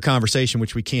much bigger conversation,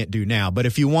 which we can't do now. But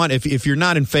if you're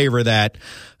not in favor of that,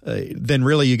 then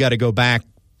really you got to go back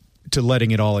to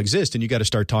letting it all exist, and you got to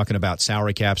start talking about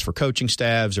salary caps for coaching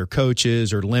staffs or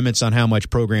coaches or limits on how much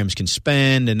programs can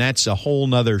spend, and that's a whole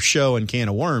nother show and can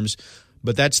of worms.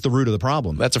 But that's the root of the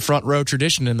problem. That's a front row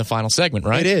tradition in the final segment,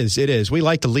 right? It is. We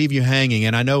like to leave you hanging,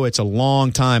 and I know it's a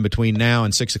long time between now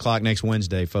and 6 o'clock next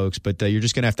Wednesday, folks, but you're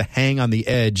just going to have to hang on the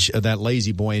edge of that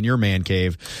lazy boy in your man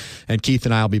cave, and Keith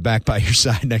and I will be back by your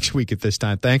side next week at this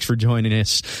time. Thanks for joining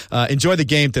us. Enjoy the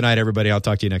game tonight, everybody. I'll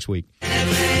talk to you next week.